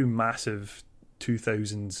two massive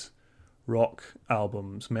 2000s rock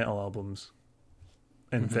albums, metal albums,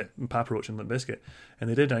 in Papa Roach and Limp Bizkit, and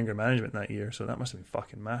they did Anger Management that year, so that must have been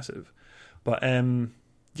fucking massive. But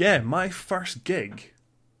my first gig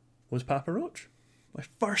was Papa Roach. My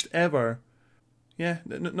first ever. Yeah,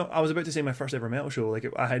 no, I was about to say my first ever metal show. Like,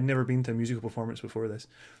 I had never been to a musical performance before this.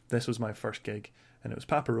 This was my first gig, and it was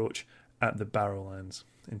Papa Roach at the Barrowlands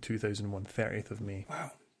in 2001, 30th of May.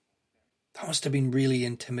 Wow. That must have been really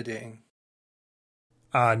intimidating.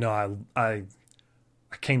 No, I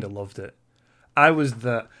kind of loved it. I was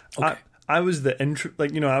the I was the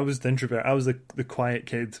I was the introvert. I was the quiet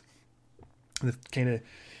kid, the kind of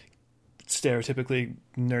stereotypically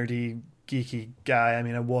nerdy, geeky guy. I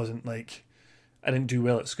mean, I didn't do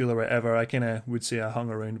well at school or whatever. I kind of would say I hung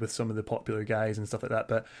around with some of the popular guys and stuff like that,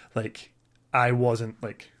 but I wasn't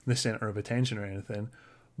the center of attention or anything.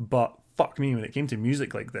 But fuck me, when it came to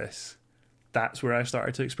music like this, that's where I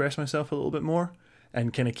started to express myself a little bit more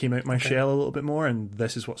and kind of came out my shell a little bit more, and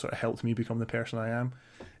this is what sort of helped me become the person I am.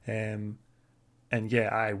 And yeah,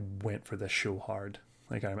 I went for this show hard.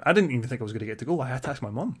 I didn't even think I was going to get to go. I had to ask my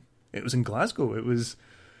mum. It was in Glasgow. It was...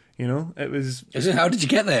 How did you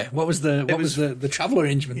get there? What was the travel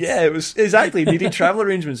arrangements? Yeah, it was exactly needed travel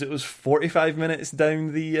arrangements. It was 45 minutes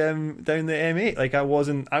down the M8. I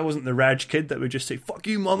wasn't the Raj kid that would just say, "Fuck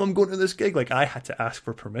you, mum, I'm going to this gig." I had to ask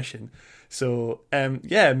for permission. So me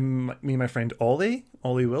and my friend Ollie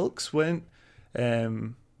Wilkes went.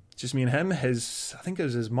 Just me and him. I think it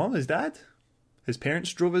was his mum, his dad, his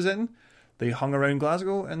parents drove us in. They hung around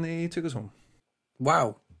Glasgow and they took us home.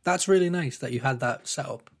 Wow, that's really nice that you had that set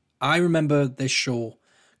up. I remember this show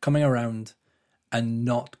coming around and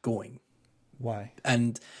not going. Why?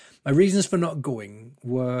 And my reasons for not going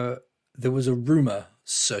were there was a rumour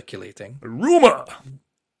circulating. A rumour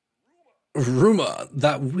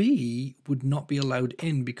that we would not be allowed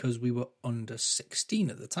in because we were under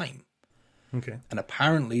 16 at the time. Okay. And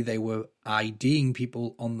apparently they were IDing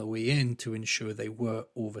people on the way in to ensure they were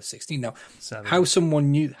over 16. Now, how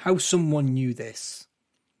someone knew this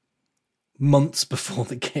months before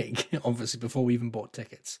the gig, obviously before we even bought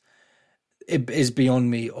tickets, it is beyond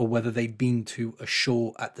me, or whether they'd been to a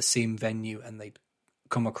show at the same venue and they'd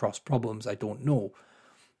come across problems, I don't know.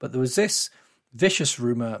 But there was this vicious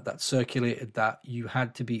rumor that circulated that you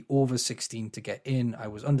had to be over 16 to get in. I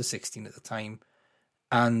was under 16 at the time.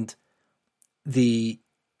 And I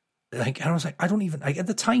was like, at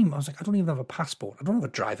the time, I was like, I don't even have a passport. I don't have a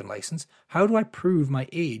driving license. How do I prove my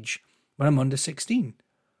age when I'm under 16?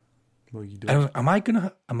 Well, you do. And I was like, am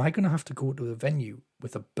I gonna have to go to the venue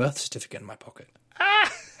with a birth certificate in my pocket?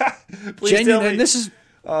 Please tell me. This is.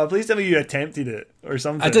 Please tell me you attempted it or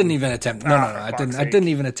something. I didn't even attempt. No, I didn't. I didn't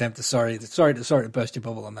even attempt to. Sorry to burst your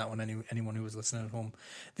bubble on that one. Anyone who was listening at home,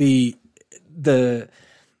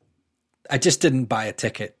 I just didn't buy a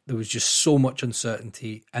ticket. There was just so much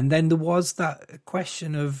uncertainty, and then there was that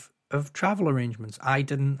question of travel arrangements. I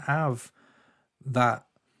didn't have that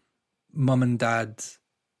mum and dad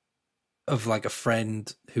of like a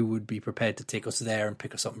friend who would be prepared to take us there and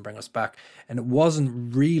pick us up and bring us back. And it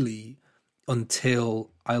wasn't really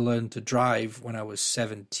until I learned to drive when I was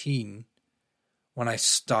 17 when I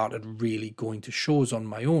started really going to shows on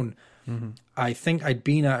my own. Mm-hmm. I think I'd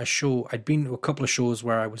been to a couple of shows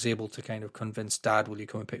where I was able to kind of convince Dad, will you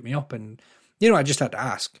come and pick me up? And, I just had to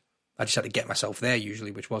ask. I just had to get myself there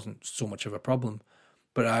usually, which wasn't so much of a problem.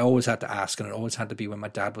 But I always had to ask, and it always had to be when my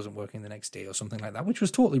dad wasn't working the next day or something like that, which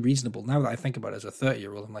was totally reasonable. Now that I think about it as a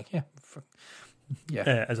 30-year-old, I'm like,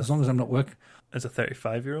 as long as I'm not working. As a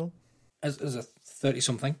 35-year-old? As a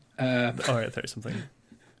 30-something. All right, 30-something.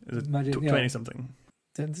 As a 20-something.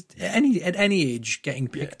 At any age, getting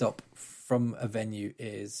picked up from a venue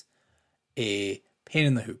is a pain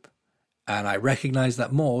in the hoop. And I recognise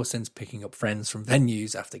that more since picking up friends from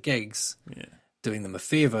venues after gigs. Yeah. Doing them a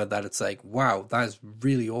favor, that it's like, wow, that is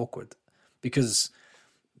really awkward, because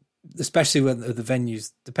especially when the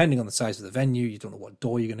venues, depending on the size of the venue, you don't know what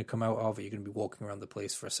door you're going to come out of, or you're going to be walking around the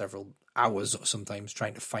place for several hours or sometimes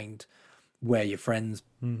trying to find where your friends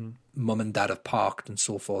mum and dad have parked and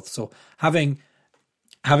so forth. So having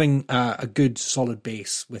a good solid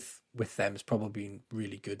base with them has probably been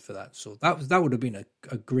really good for that. So that would have been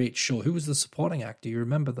a great show. Who was the supporting act? Do you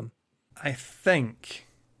remember them? I think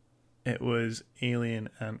it was Alien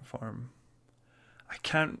Ant Farm. I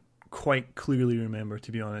can't quite clearly remember,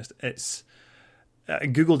 to be honest. I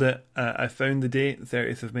googled it. I found the date,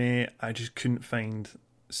 30th of May. I just couldn't find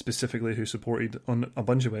specifically who supported on a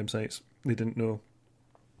bunch of websites. They didn't know.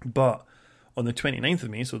 But on the 29th of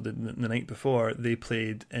May, so the night before, they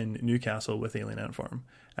played in Newcastle with Alien Ant Farm.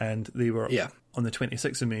 And they were on the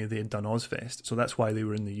 26th of May, they had done Ozfest. So that's why they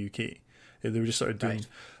were in the UK. They were just sort of doing.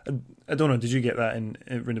 Right. I don't know. Did you get that in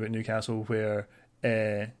round about Newcastle, where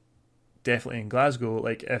definitely in Glasgow,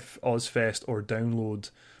 like if Ozfest or Download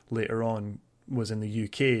later on was in the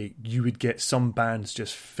UK, you would get some bands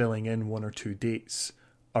just filling in one or two dates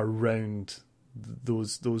around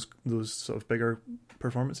those sort of bigger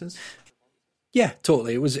performances. Yeah,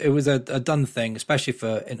 totally. It was a done thing, especially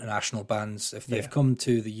for international bands. If they've come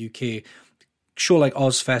to the UK, show like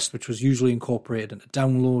Ozfest, which was usually incorporated into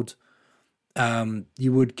Download.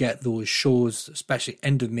 You would get those shows, especially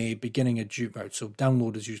end of May, beginning of June. Right, so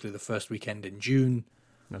Download is usually the first weekend in June.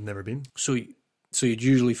 I've never been. So you'd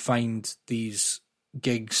usually find these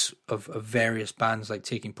gigs of various bands like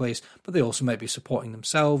taking place, but they also might be supporting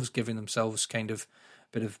themselves, giving themselves kind of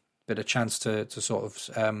bit of chance to sort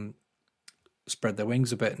of spread their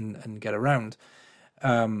wings a bit and get around.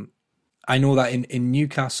 I know that in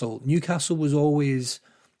Newcastle was always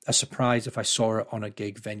a surprise if I saw it on a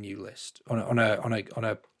gig venue list on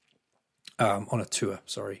a tour.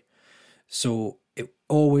 Sorry, so it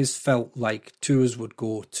always felt like tours would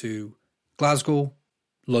go to Glasgow,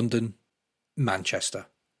 London, Manchester.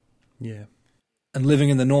 Yeah, and living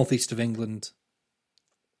in the northeast of England,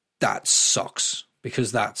 that sucks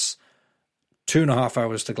because that's 2.5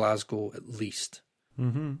 hours to Glasgow at least.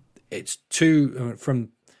 Mm-hmm. It's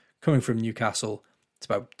coming from Newcastle. It's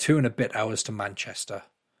about 2 and a bit hours to Manchester,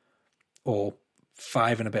 or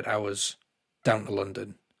 5 and a bit hours down to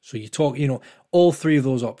London. So you talk, all three of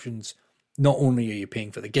those options. Not only are you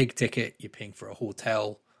paying for the gig ticket, you're paying for a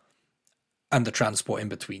hotel and the transport in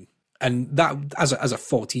between. And that, as a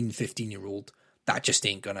 14, 15-year-old, that just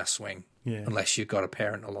ain't gonna swing unless you've got a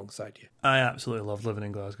parent alongside you. I absolutely loved living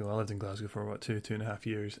in Glasgow. I lived in Glasgow for about 2.5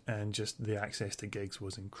 years, and just the access to gigs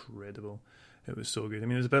was incredible. It was so good. I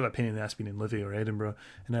mean, it was a bit of a pain in the ass being in Livy or Edinburgh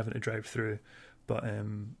and having to drive through, but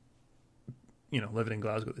living in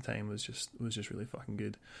Glasgow at the time was just really fucking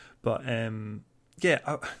good. But I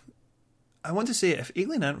want to say, if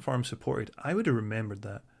Alien Ant Farm supported, I would have remembered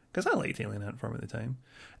that, because I liked Alien Ant Farm at the time.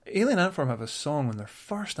 Alien Ant Farm have a song on their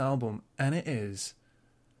first album, and it's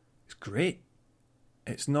great.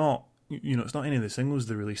 It's not, it's not any of the singles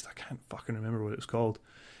they released. I can't fucking remember what it was called.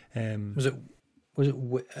 Was it Was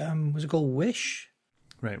it called Wish?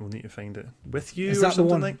 Right, we'll need to find it. With You Is or that the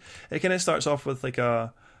something one? like. It kind of starts off with like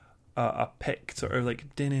a pick sort of like.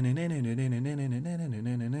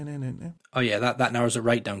 Oh yeah, that narrows it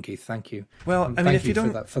right down, Keith. Thank you. Well, And I mean, thank if you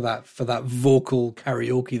don't, for that vocal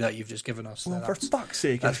karaoke that you've just given us. well, for fuck's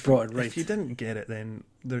sake, that's if, brought it right. if you didn't get it, then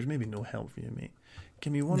there's maybe no help for you, mate.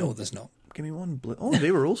 Give me one. No, there's not. Give me one. Oh,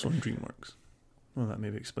 they were also on DreamWorks. Well, that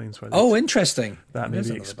maybe explains why. Oh, interesting. That There's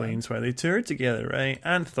maybe another explains why they toured together, right?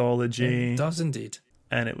 Anthology. It does indeed.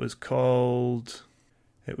 And it was called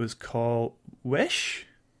Wish.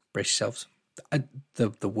 Brace yourselves.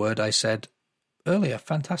 The word I said earlier,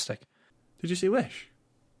 fantastic. Did you say Wish?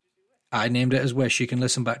 I named it as Wish. You can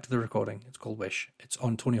listen back to the recording. It's called Wish. It's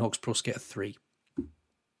on Tony Hawk's Pro Skater 3.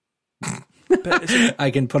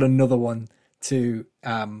 I can put another one to,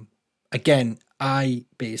 again, I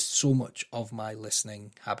based so much of my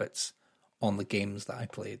listening habits on the games that I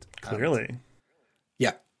played. Clearly. And,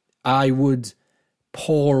 yeah. I would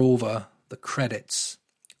pore over the credits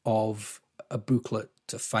of a booklet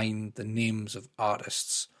to find the names of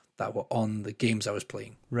artists that were on the games I was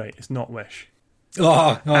playing. Right, it's not Wish.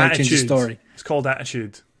 I changed the story. It's called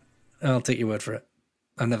Attitude. I'll take your word for it.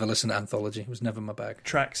 I've never listened to Anthology. It was never my bag.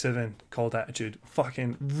 Track 7, called Attitude.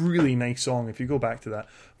 Fucking really nice song. If you go back to that.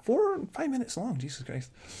 4 or 5 minutes long, Jesus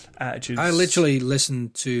Christ. Attitude. I literally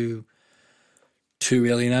listened to 2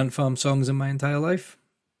 Alien Ant Farm songs in my entire life.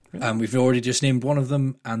 Really? And we've already just named one of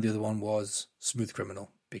them, and the other one was Smooth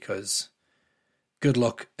Criminal, because good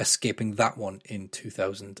luck escaping that one in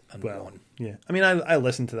 2001. Well, yeah. I mean, I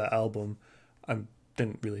listened to that album. I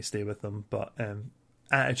didn't really stay with them, but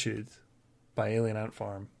Attitude by Alien Ant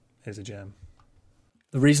Farm is a gem.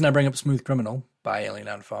 The reason I bring up Smooth Criminal by Alien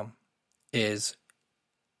Ant Farm is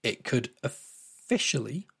it could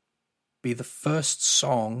officially be the first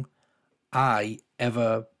song I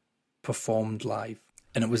ever performed live.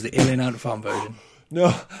 And it was the Alien Ant Farm version.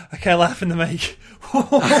 No, I can't laugh in the mic.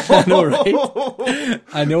 I know, right?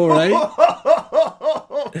 I know, right?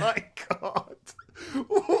 Oh my God.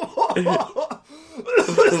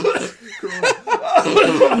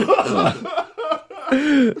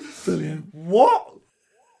 Brilliant. What?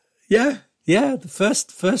 Yeah, the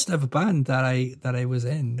first ever band that I was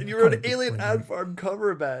in. And you were an Alien Ant Farm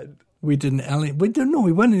cover band. We weren't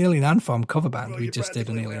an Alien Ant Farm cover band. We just did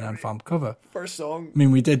an Alien Ant Farm cover. First song. I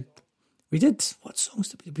mean, we did. What songs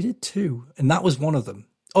did we do? We did 2, and that was one of them.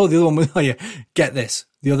 Oh, the other one was. Oh yeah, get this.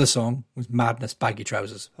 The other song was Madness, Baggy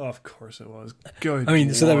Trousers. Oh, of course it was. Good. I mean,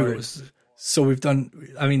 Lord. so there we go. So we've done.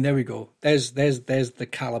 I mean, there we go. There's the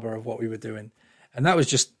caliber of what we were doing, and that was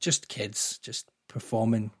just kids just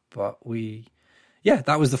performing. But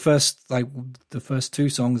that was the first 2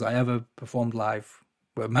 songs I ever performed live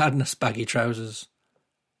were Madness, Baggy Trousers,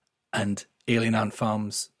 and Alien Ant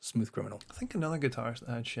Farm's Smooth Criminal. I think another guitarist that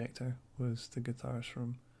had Schecter was the guitarist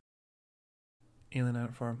from Alien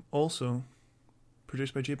Ant Farm, also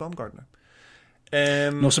produced by Jay Baumgartner.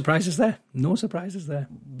 No surprises there.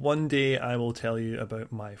 One day I will tell you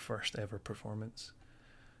about my first ever performance,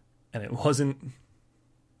 and it wasn't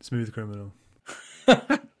Smooth Criminal.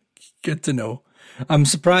 Good to know. I'm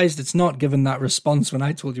surprised it's not, given that response when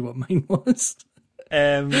I told you what mine was.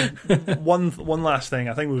 One last thing.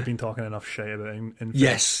 I think we've been talking enough shit about Infest.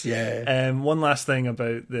 Yes, yeah. One last thing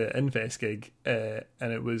about the Infest gig, and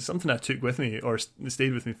it was something I took with me, or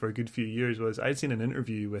stayed with me for a good few years, was I'd seen an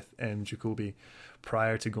interview with Jacoby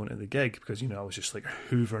prior to going to the gig, because, you know, I was just like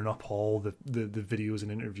hoovering up all the videos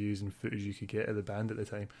and interviews and footage you could get of the band at the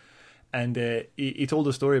time. And he told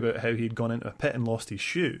a story about how he'd gone into a pit and lost his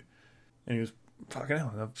shoe. And he was, fucking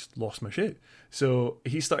hell, I've just lost my shoe. So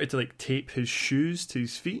he started to like tape his shoes to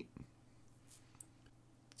his feet.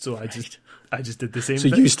 So I just did the same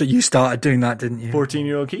thing. So you started doing that, didn't you?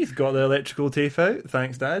 14-year-old Keith got the electrical tape out.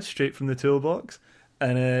 Thanks, Dad. Straight from the toolbox.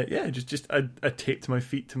 And I taped my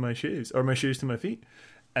feet to my shoes, or my shoes to my feet,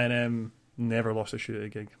 and never lost a shoe at a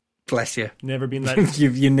gig. Bless you. Never been that.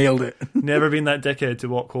 you nailed it. Never been that dickhead to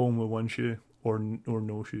walk home with one shoe or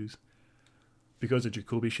no shoes. Because of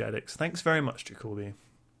Jacoby Shaddix. Thanks very much, Jacoby.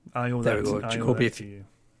 I owe there that, we go. I Jacoby, owe that to you.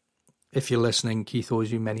 If you're listening, Keith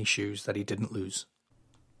owes you many shoes that he didn't lose.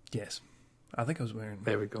 Yes. I think I was wearing...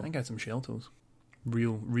 There we go. I think I had some shell toes.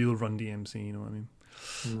 Real Run DMC, you know what I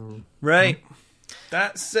mean? Right.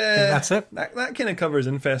 That's it. That kind of covers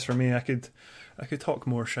Infest for me. I could talk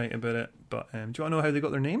more shite about it, but do you want to know how they got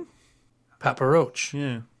their name? Papa Roach.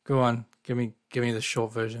 Yeah. Go on. Give me the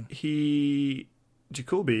short version.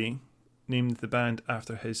 Jacoby named the band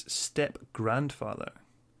after his step-grandfather,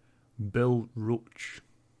 Bill Roach.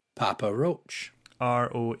 Papa Roach.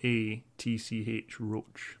 Roatch,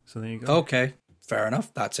 Roach. So there you go. Okay. Fair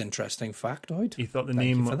enough. That's interesting factoid. He thought the Thank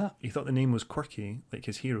name you for that. he thought the name was quirky, like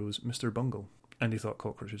his heroes, Mr. Bungle, and he thought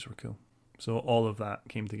cockroaches were cool. So all of that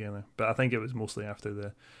came together. But I think it was mostly after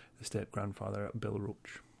the step grandfather, Bill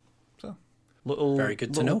Roach. So Very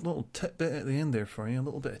good to know. Little tidbit at the end there for you. A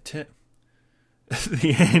little bit of tit at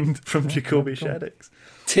the end from Jacoby Shaddix.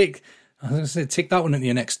 I was going to say, take that one at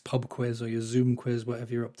your next pub quiz or your Zoom quiz,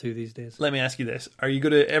 whatever you're up to these days. Let me ask you this: are you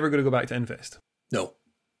ever going to go back to Infest? No,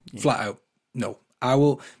 flat out, no. I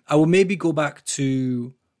will maybe go back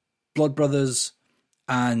to Blood Brothers,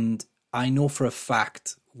 and I know for a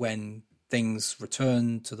fact when things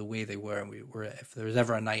return to the way they were, and if there was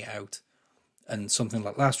ever a night out, and something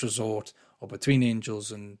like Last Resort or Between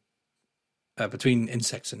Insects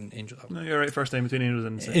and Angels. No, you're right. First time Between Angels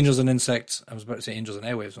and Insects. Angels and Insects. I was about to say Angels and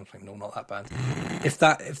Airwaves. I'm like, no, not that band. If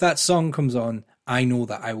that song comes on, I know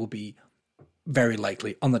that I will be very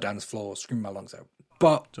likely on the dance floor screaming my lungs out.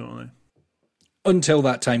 But Totally. Until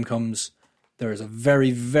that time comes, there is a very,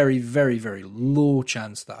 very, very, very low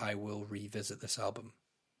chance that I will revisit this album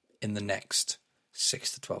in the next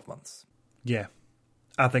 6 to 12 months. Yeah,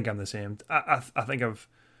 I think I'm the same. I think I've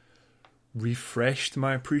refreshed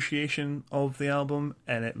my appreciation of the album,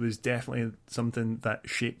 and it was definitely something that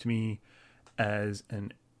shaped me as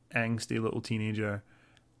an angsty little teenager.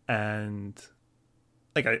 And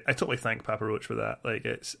like, I totally thank Papa Roach for that. Like,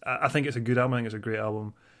 I think it's a good album. I think it's a great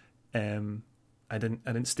album. I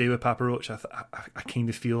didn't stay with Papa Roach. I kind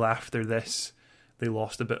of feel after this they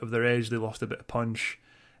lost a bit of their edge, they lost a bit of punch,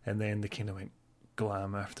 and then they kind of went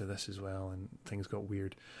glam after this as well, and things got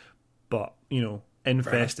weird. But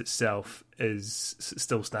Infest itself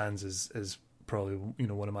still stands as probably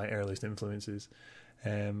one of my earliest influences,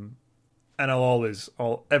 and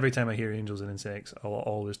every time I hear Angels and Insects, I'll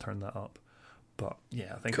always turn that up. But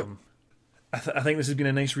yeah, I think cool. I think this has been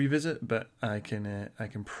a nice revisit, but I can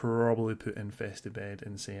probably put Infest to bed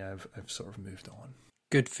and say I've sort of moved on.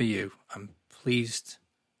 Good for you. I'm pleased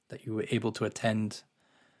that you were able to attend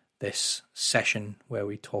this session where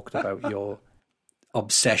we talked about your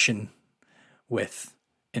obsession with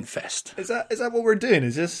Infest. Is that what we're doing?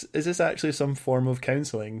 Is this actually some form of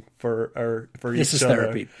counselling for each other? This is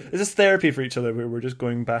therapy. Is this therapy for each other where we're just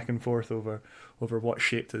going back and forth over what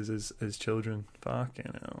shaped us as children?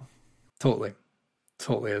 Fucking hell. Totally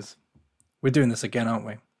is. We're doing this again, aren't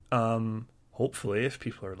we? Hopefully, if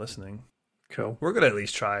people are listening. Cool. We're gonna at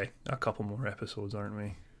least try a couple more episodes, aren't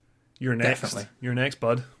we? You're next. Definitely. You're next,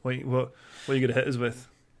 bud. What are you gonna hit us with?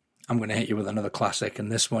 I'm gonna hit you with another classic,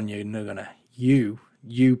 and this one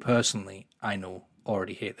you personally, I know,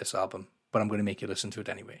 already hate this album, but I'm gonna make you listen to it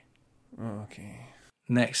anyway. Okay.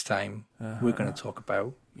 Next time we're gonna talk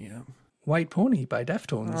about White Pony by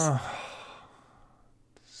Deftones. Oh.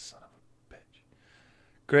 Son of a bitch.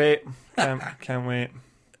 Great. Can't wait.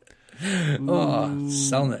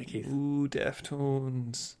 Selling it, Keith. Ooh,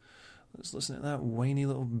 Deftones. Let's listen to that whiny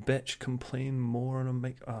little bitch complain more on a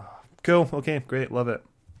mic. Oh, cool. Okay, great. Love it.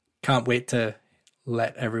 Can't wait to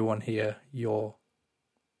let everyone hear your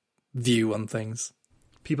view on things.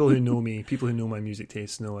 People who know me, people who know my music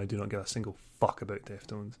tastes know I do not give a single fuck about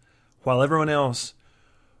Deftones. While everyone else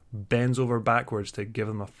bends over backwards to give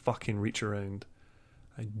them a fucking reach around,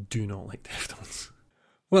 I do not like Deftones.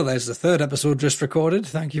 Well, there's the third episode just recorded.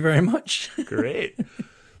 Thank you very much. Great.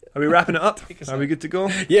 Are we wrapping it up? Are we good to go?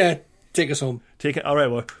 Yeah, take us home. Take it. All right,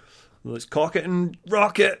 well, let's cock it and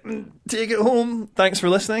rock it and take it home. Thanks for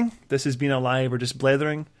listening. This has been a live or just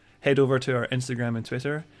blethering. Head over to our Instagram and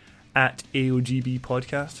Twitter at AOGB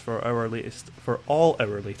Podcast for all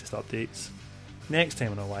our latest updates. Next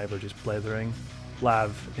time on a live or just blethering,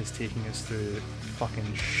 Lav is taking us through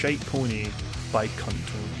fucking Shite Pony by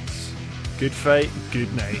Cuntones. Good fight,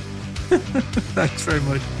 good night. Thanks very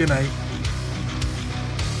much. Good night.